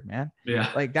skyscraper here, man. Yeah.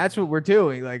 Like that's what we're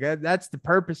doing. Like that's the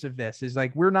purpose of this is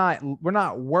like, we're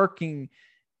not working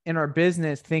in our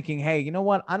business thinking, hey, you know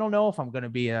what? I don't know if I'm going to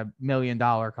be $1 million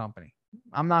company.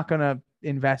 I'm not going to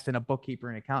invest in a bookkeeper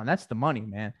and accountant. That's the money,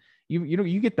 man.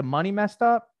 You get the money messed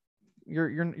up,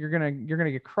 you're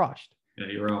gonna get crushed. Yeah,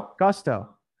 you're out.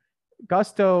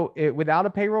 Gusto, without a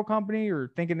payroll company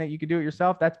or thinking that you could do it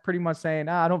yourself, that's pretty much saying,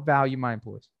 I don't value my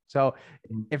employees. So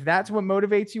if that's what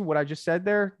motivates you, what I just said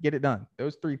there, get it done.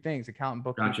 Those 3 things, accountant,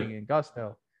 bookkeeping, and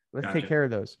Gusto. Let's take care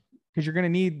of those, because you're going to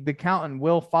need, the accountant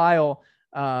will file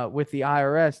with the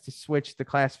IRS to switch the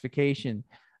classification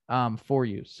for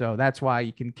you. So that's why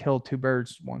you can kill 2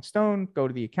 birds, 1 stone. Go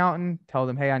to the accountant, tell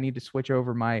them, hey, I need to switch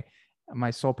over my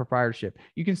sole proprietorship.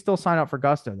 You can still sign up for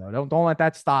Gusto though. Don't let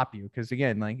that stop you. Cause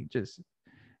again, like just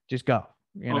go,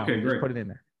 Okay, just put it in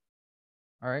there.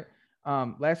 All right.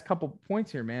 Last couple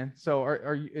points here, man. So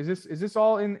is this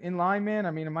all in line, man?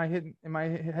 I mean, am I heading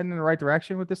in the right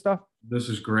direction with this stuff? This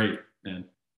is great, man.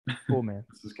 Cool, man.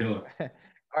 This is killer.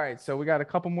 All right. So we got a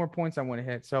couple more points I want to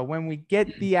hit. So when we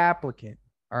get the applicant,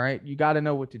 all right, you got to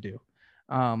know what to do.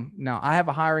 Now I have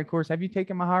a hiring course. Have you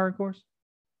taken my hiring course?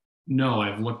 No,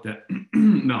 I've looked at,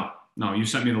 no, you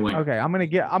sent me the link. Okay. I'm going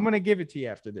to give it to you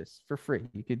after this for free.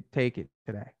 You could take it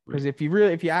today. Because if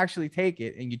you actually take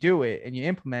it and you do it and you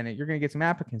implement it, you're going to get some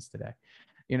applicants today,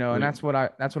 and that's what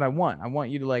I want. I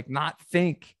want you to like, not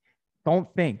think,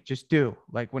 don't think, just do.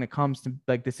 Like when it comes to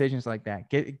like decisions like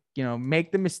that,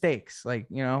 make the mistakes. Like,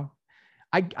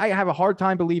 I have a hard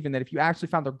time believing that if you actually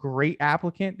found a great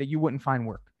applicant that you wouldn't find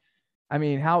work. I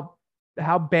mean,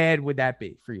 how bad would that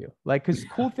be for you? Like, because the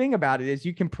cool thing about it is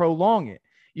you can prolong it.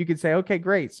 You could say, okay,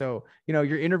 great. So,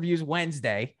 your interview's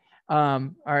Wednesday. All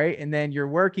right. And then your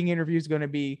working interview is going to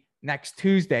be next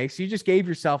Tuesday. So you just gave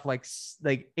yourself like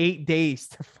 8 days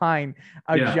to find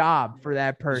a job for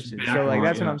that person. So like,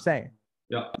 that's what I'm saying.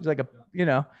 Yeah. It's like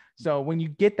so when you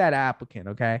get that applicant,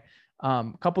 okay, a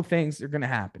couple things are going to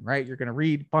happen, right? You're going to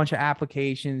read a bunch of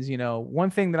applications. One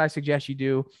thing that I suggest you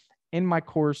do in my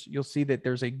course, you'll see that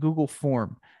there's a Google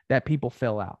form that people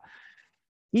fill out.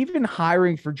 Even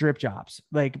hiring for drip jobs,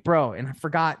 like, bro, and I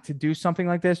forgot to do something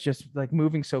like this, just like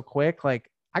moving so quick. Like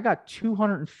I got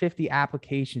 250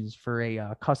 applications for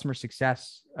a customer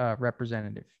success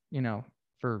representative,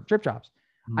 for drip jobs.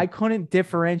 Mm-hmm. I couldn't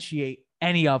differentiate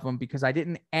any of them because I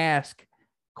didn't ask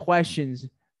questions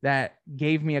that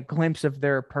gave me a glimpse of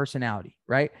their personality,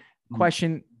 right?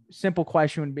 Mm-hmm. Simple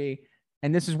question would be,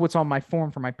 and this is what's on my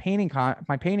form for my painting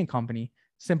company.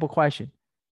 Simple question.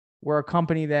 We're a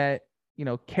company that,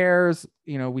 cares,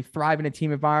 we thrive in a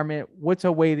team environment. What's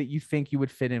a way that you think you would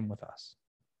fit in with us?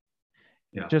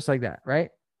 Yeah. Just like that,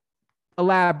 right?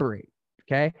 Elaborate.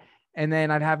 Okay. And then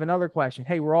I'd have another question.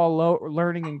 Hey, we're all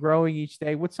learning and growing each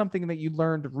day. What's something that you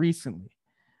learned recently?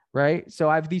 Right. So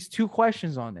I have these 2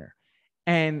 questions on there,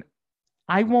 and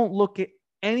I won't look at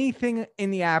anything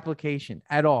in the application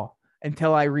at all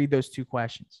until I read those 2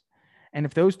 questions. And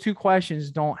if those 2 questions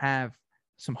don't have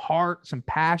some heart, some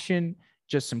passion,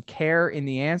 just some care in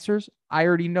the answers, I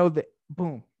already know that,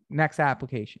 boom, next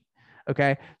application.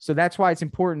 Okay. So that's why it's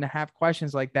important to have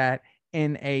questions like that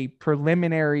in a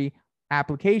preliminary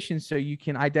application so you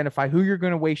can identify who you're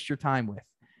going to waste your time with.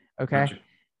 Okay. Gotcha.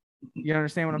 You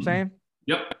understand what I'm saying?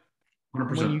 Yep.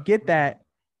 100%. When you get that,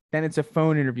 then it's a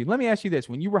phone interview. Let me ask you this.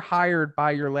 When you were hired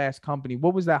by your last company,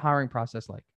 what was that hiring process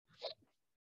like?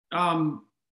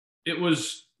 It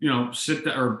was, sit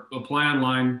there or apply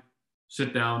online,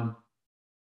 sit down,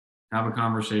 have a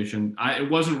conversation. It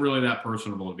wasn't really that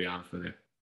personable, to be honest with you.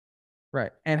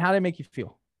 Right. And how did it make you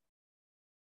feel?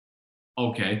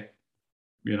 Okay.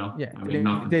 Yeah. I mean,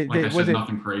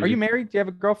 nothing crazy. Are you married? Do you have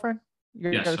a girlfriend?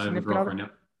 Yes, I have a girlfriend.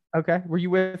 Yep. Okay. Were you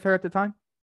with her at the time?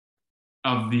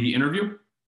 Of the interview?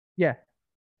 Yeah.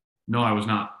 No, I was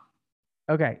not.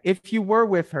 Okay. If you were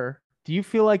with her, do you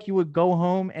feel like you would go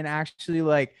home and actually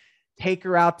like take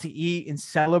her out to eat and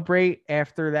celebrate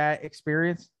after that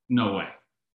experience? No way.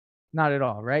 Not at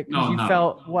all, right? Because you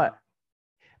felt what?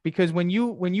 Because when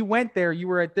you went there, you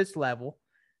were at this level.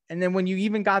 And then when you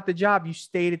even got the job, you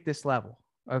stayed at this level.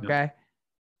 Okay. Yep.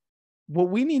 What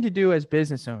we need to do as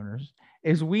business owners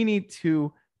is we need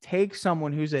to take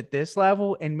someone who's at this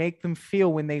level and make them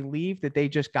feel when they leave that they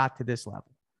just got to this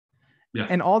level. Yeah.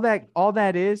 And all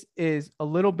that is a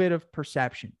little bit of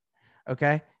perception.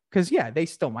 Okay. Because they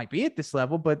still might be at this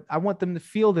level, but I want them to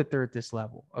feel that they're at this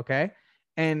level. Okay.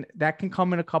 And that can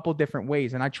come in a couple different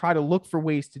ways. And I try to look for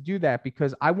ways to do that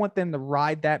because I want them to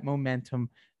ride that momentum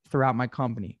throughout my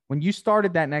company. When you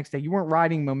started that next day, you weren't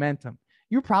riding momentum.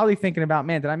 You're probably thinking about,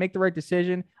 man, did I make the right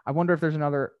decision? I wonder if there's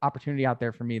another opportunity out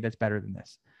there for me that's better than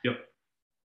this. Yep.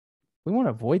 We want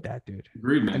to avoid that, dude.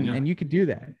 Agreed, man. And you can do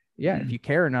that. Yeah. If you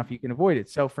care enough, you can avoid it.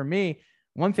 So for me,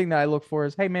 One thing that I look for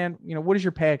is, hey man, what is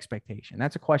your pay expectation?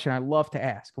 That's a question I love to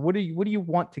ask. What do you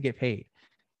want to get paid?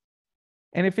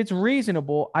 And if it's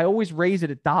reasonable, I always raise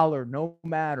it $1 no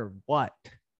matter what.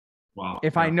 Wow.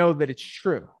 If I know that it's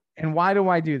true. And why do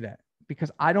I do that?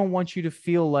 Because I don't want you to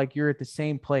feel like you're at the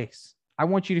same place. I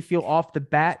want you to feel off the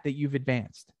bat that you've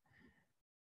advanced.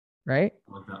 Right?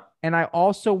 Like that. And I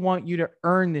also want you to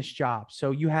earn this job.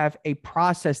 So you have a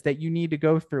process that you need to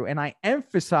go through. And I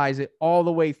emphasize it all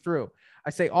the way through. I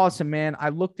say, awesome, man. I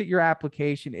looked at your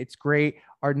application. It's great.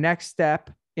 Our next step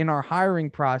in our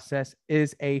hiring process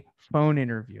is a phone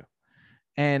interview.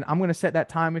 And I'm going to set that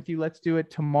time with you. Let's do it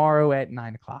tomorrow at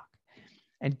 9:00.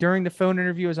 And during the phone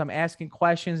interview, as I'm asking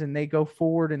questions and they go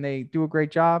forward and they do a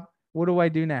great job, what do I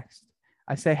do next?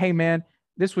 I say, hey, man,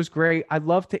 this was great. I'd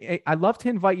love to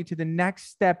invite you to the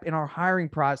next step in our hiring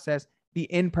process, the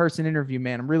in-person interview,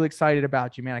 man. I'm really excited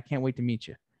about you, man. I can't wait to meet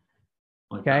you.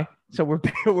 Like Okay. that. So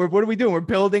what are we doing? We're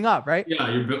building up, right? Yeah.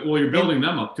 You're building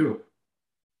them up too.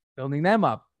 Building them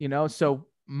up, So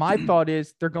my thought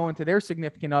is they're going to their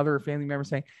significant other or family member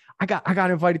saying, I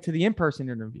got invited to the in-person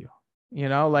interview.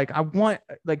 Like I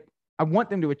want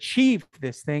them to achieve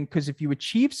this thing. Cause if you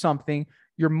achieve something,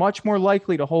 you're much more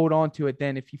likely to hold on to it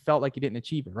than if you felt like you didn't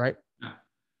achieve it. Right. Yeah.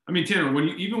 I mean, Tanner,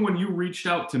 when you reached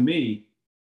out to me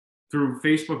through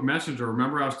Facebook Messenger,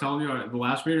 remember I was telling you at the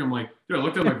last meeting, I'm like, dude, I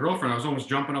looked at my girlfriend. I was almost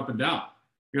jumping up and down.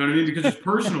 You know what I mean? Because it's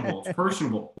personable. It's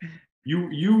personable.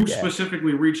 You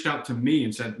specifically reached out to me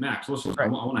and said, Max, listen, right.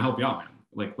 I want to help you out, man.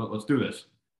 Like, let's do this.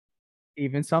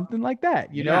 Even something like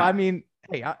that, you know, I mean,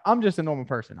 hey, I'm just a normal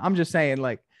person. I'm just saying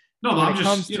like, no, when I'm it just,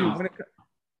 comes to,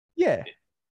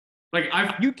 like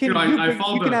you can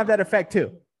have that effect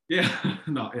too. Yeah.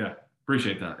 No. Yeah.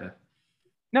 Appreciate that. Yeah.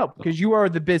 No, because you are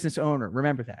the business owner.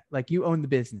 Remember that. Like you own the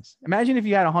business. Imagine if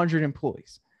you had 100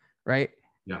 employees, right?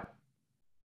 Yeah.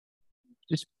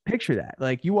 Just picture that.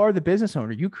 Like you are the business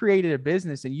owner. You created a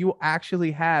business and you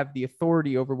actually have the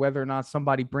authority over whether or not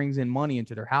somebody brings in money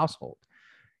into their household.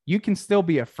 You can still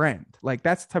be a friend. Like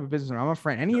that's the type of business owner. I'm a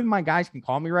friend. Any of my guys can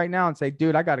call me right now and say,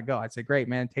 dude, I got to go. I'd say, great,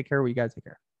 man. Take care of what you guys take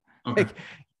care of. Okay.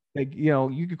 Like,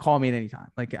 you could call me at any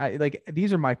time.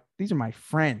 These are my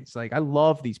friends. Like I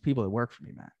love these people that work for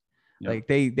me, man. Yep. Like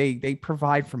they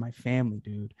provide for my family,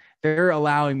 dude. They're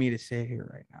allowing me to sit here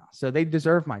right now. So they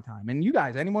deserve my time. And you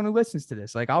guys, anyone who listens to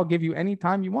this, like I'll give you any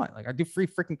time you want. Like I do free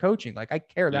freaking coaching. Like I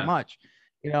care that much,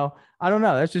 I don't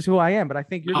know. That's just who I am, but I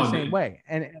think you're the same way.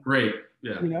 And great.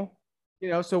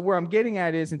 Yeah. So where I'm getting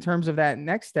at is in terms of that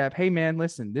next step, hey man,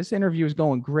 listen, this interview is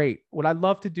going great. What I'd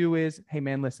love to do is, hey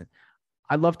man, listen,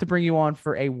 I'd love to bring you on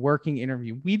for a working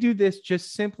interview. We do this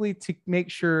just simply to make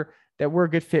sure that we're a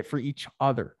good fit for each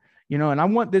other, and I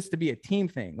want this to be a team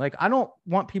thing. Like, I don't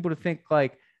want people to think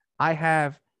like I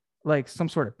have like some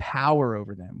sort of power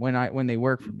over them when they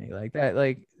work for me like that.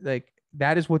 Like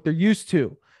that is what they're used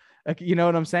to. Like, you know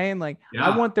what I'm saying? Like,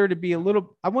 I want there to be a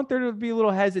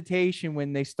little hesitation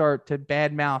when they start to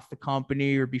badmouth the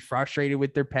company or be frustrated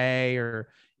with their pay or,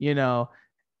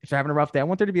 if they're having a rough day. I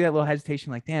want there to be that little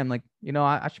hesitation, like, damn, like,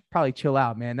 I should probably chill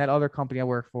out, man. That other company I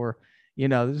work for,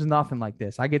 this is nothing like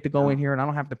this. I get to go in here and I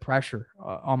don't have the pressure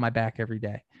on my back every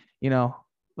day.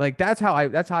 Like that's how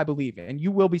I believe it. And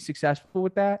you will be successful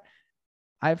with that.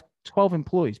 I have 12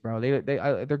 employees, bro.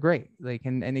 They're great.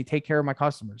 And they take care of my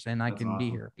customers, and I can be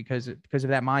here because of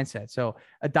that mindset. So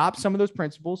adopt some of those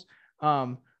principles.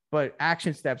 But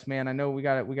action steps, man, I know we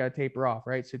got to taper off,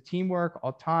 right? So teamwork,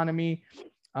 autonomy,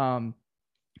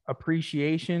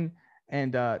 appreciation,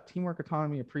 and teamwork,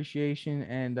 autonomy, appreciation,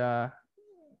 and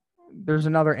there's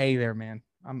another A there, man.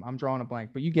 I'm drawing a blank,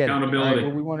 but you get accountability. It.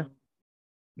 Right? We want to.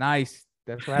 Nice.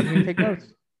 That's what happens when you take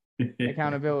notes.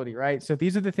 Accountability, right? So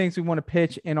these are the things we want to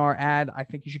pitch in our ad. I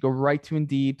think you should go right to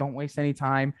Indeed. Don't waste any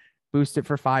time. Boost it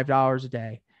for $5 a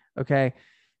day. Okay.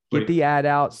 Get the ad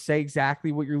out. Say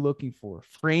exactly what you're looking for.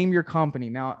 Frame your company.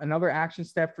 Now, another action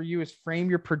step for you is frame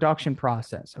your production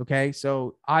process. Okay.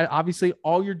 So obviously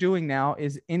all you're doing now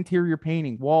is interior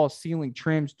painting, walls, ceiling,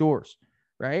 trims, doors,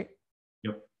 right?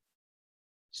 Yep.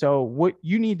 So what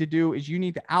you need to do is you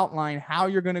need to outline how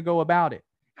you're going to go about it,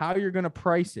 how you're going to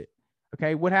price it.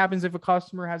 Okay. What happens if a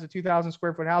customer has a 2,000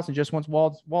 square foot house and just wants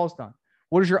walls done?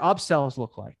 What does your upsells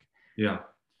look like? Yeah.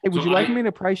 Hey, would you like me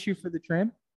to price you for the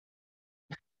trim?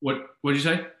 What did you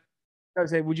say? I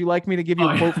say, would you like me to give you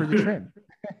a quote for the trim?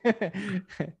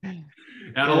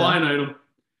 Add a line item.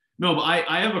 No, but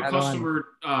I have a customer,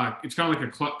 it's kind of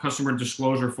like a customer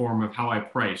disclosure form of how I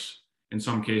price in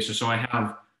some cases. So I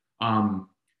have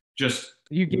just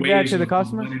you give that to the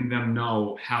customer, letting them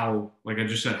know how, like I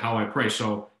just said, how I price.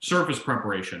 So surface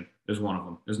preparation is one of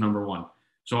them, is number one.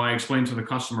 So I explain to the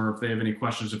customer if they have any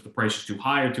questions, if the price is too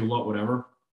high or too low, whatever.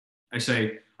 I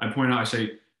point out, I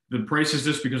say, the price is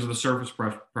this because of the surface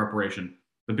preparation.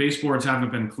 The baseboards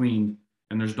haven't been cleaned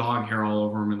and there's dog hair all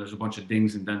over them and there's a bunch of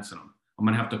dings and dents in them. I'm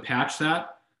going to have to patch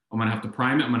that. I'm going to have to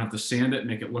prime it. I'm going to have to sand it,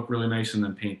 make it look really nice, and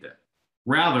then paint it.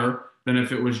 Rather than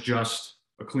if it was just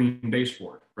a clean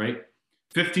baseboard, right?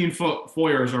 15-foot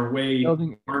foyers are way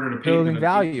harder to paint. Building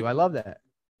value. I love that.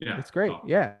 Yeah. It's great.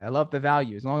 Yeah. I love the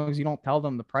value. As long as you don't tell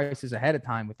them the prices ahead of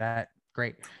time with that,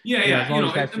 great. Yeah.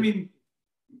 I mean,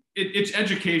 it's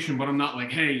education, but I'm not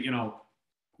like, hey,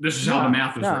 this is how the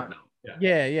math is right now.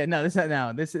 Yeah. No,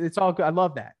 it's all good. I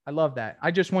love that.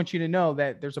 I just want you to know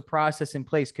that there's a process in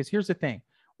place. Cause here's the thing.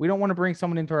 We don't want to bring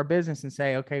someone into our business and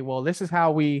say, okay, well, this is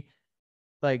how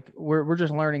we're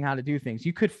just learning how to do things.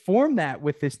 You could form that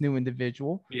with this new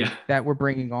individual that we're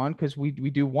bringing on, because we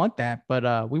do want that,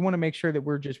 but we want to make sure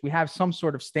that we have some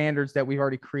sort of standards that we've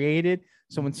already created.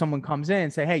 So when someone comes in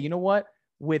and say, hey, you know what?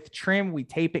 With trim, we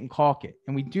tape it and caulk it.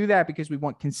 And we do that because we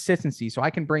want consistency. So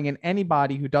I can bring in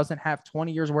anybody who doesn't have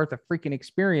 20 years worth of freaking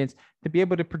experience to be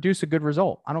able to produce a good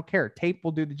result. I don't care. Tape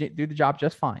will do the job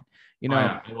just fine.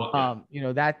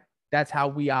 That's how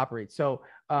we operate. So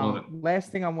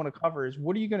last thing I want to cover is,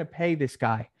 what are you going to pay this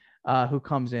guy who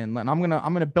comes in? And I'm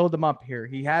going to build him up here.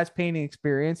 He has painting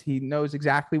experience. He knows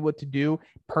exactly what to do.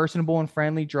 Personable and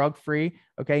friendly, drug-free.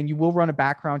 Okay. And you will run a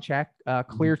background check,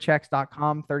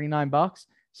 clearchecks.com, $39.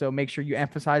 So make sure you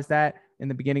emphasize that in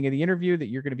the beginning of the interview, that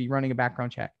you're going to be running a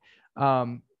background check.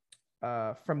 From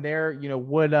there,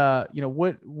 what are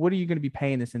you going to be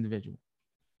paying this individual?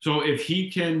 So if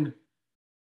he can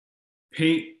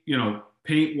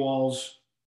paint walls,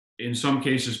 in some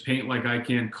cases, paint like I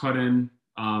can, cut in,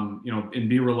 and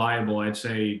be reliable, I'd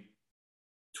say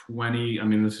 20. I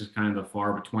mean, this is kind of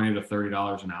far, but $20 to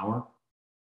 $30 an hour.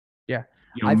 Yeah.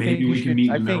 Maybe we can meet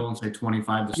in the middle and say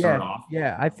 25 to start off.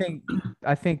 Yeah. I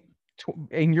think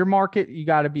in your market, you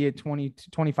got to be at 20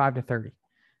 to 25 to 30.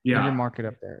 Yeah. In your market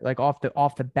up there, like off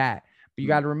the bat. But you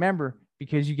got to remember,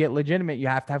 because you get legitimate, you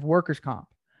have to have workers' comp.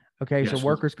 Okay. Yes. So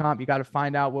workers' comp, you got to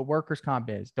find out what workers' comp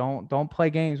is. Don't play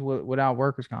games without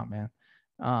workers' comp, man.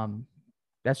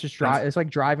 That's just it's like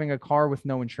driving a car with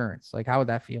no insurance. Like, how would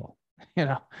that feel?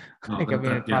 It'd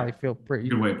probably feel pretty,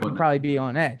 you'd probably be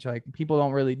on edge. Like, people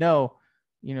don't really know,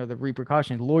 the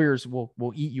repercussions. Lawyers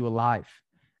will eat you alive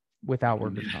without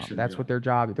workers' comp. That's what their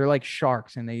job is. They're like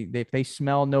sharks, and if they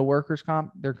smell no workers'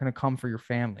 comp, they're going to come for your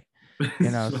family.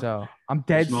 So I'm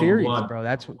dead serious, bro.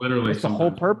 That's the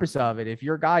whole purpose of it. If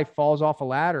your guy falls off a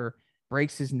ladder,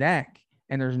 breaks his neck,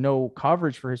 and there's no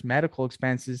coverage for his medical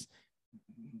expenses,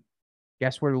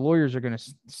 guess where the lawyers are going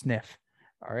to sniff?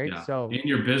 All right. Yeah. So in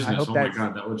your business, oh my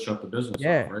God, that would shut the business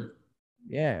off, right?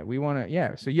 Yeah. We want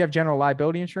to, So you have general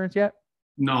liability insurance yet?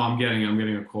 No, I'm getting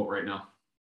a quote right now.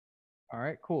 All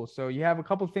right, cool. So you have a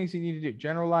couple of things you need to do.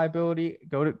 General liability,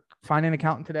 find an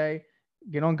accountant today,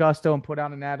 get on Gusto and put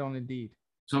out an ad on Indeed.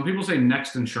 Some people say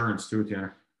Next Insurance too,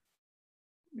 Tanner.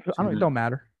 It don't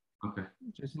matter. Okay.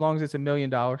 Just as long as it's $1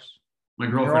 million. My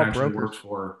girlfriend actually works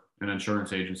for an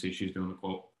insurance agency. She's doing the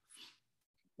quote.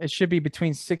 It should be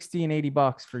between $60 and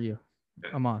 $80 for you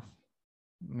a month.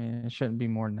 I mean, it shouldn't be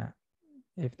more than that.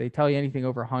 If they tell you anything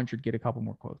over 100, get a couple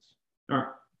more quotes. All right.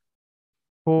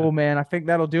 Cool, man. I think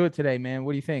that'll do it today, man.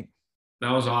 What do you think?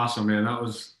 That was awesome, man.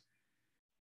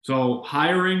 So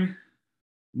hiring,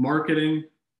 marketing,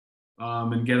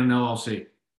 and get an LLC.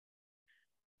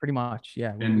 Pretty much,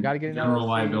 yeah. And we got to get an general LLC.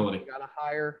 liability. We got to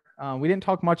hire. We didn't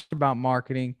talk much about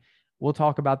marketing. We'll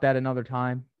talk about that another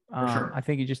time. Sure. I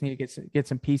think you just need to get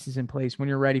some pieces in place. When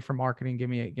you're ready for marketing, give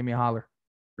me a holler.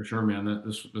 For sure, man.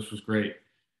 This was great.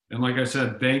 And like I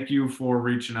said, thank you for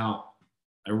reaching out.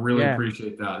 I really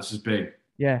appreciate that. This is big.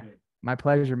 Yeah, my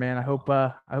pleasure, man. I hope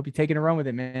you're taking a run with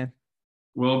it, man.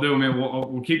 Will do, man.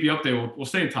 We'll keep you updated. We'll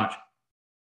stay in touch.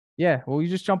 Yeah, well, you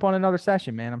just jump on another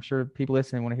session, man. I'm sure people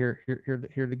listening want to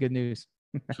hear the good news.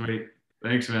 Sweet.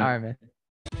 Thanks, man. All right, man.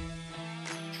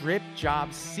 Drip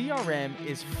Jobs CRM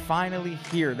is finally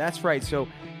here. That's right. So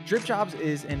Drip Jobs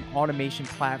is an automation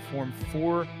platform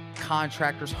for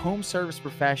contractors, home service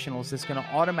professionals that's going to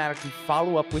automatically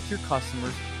follow up with your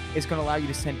customers. It's going to allow you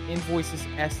to send invoices,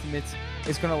 estimates.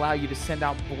 It's going to allow you to send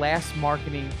out blast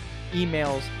marketing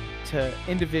emails to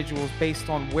individuals based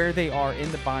on where they are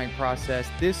in the buying process.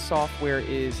 This software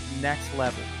is next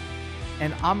level.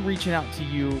 And I'm reaching out to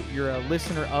you. You're a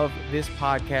listener of this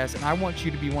podcast, and I want you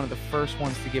to be one of the first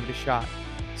ones to give it a shot.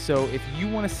 So if you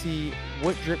want to see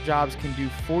what Drip Jobs can do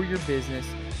for your business,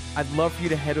 I'd love for you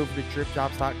to head over to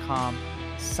dripjobs.com,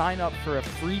 sign up for a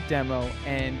free demo,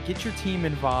 and get your team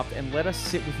involved, and let us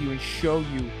sit with you and show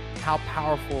you how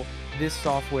powerful this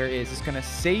software is. It's going to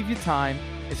save you time,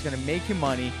 it's going to make you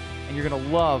money, and you're going to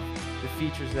love the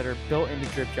features that are built into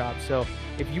DripJobs. So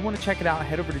if you want to check it out,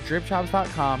 head over to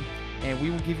dripjobs.com, and we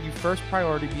will give you first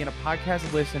priority being a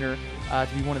podcast listener to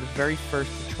be one of the very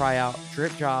first to try out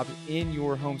DripJobs in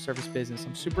your home service business.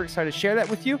 I'm super excited to share that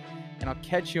with you, and I'll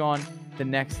catch you on the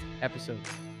next episode.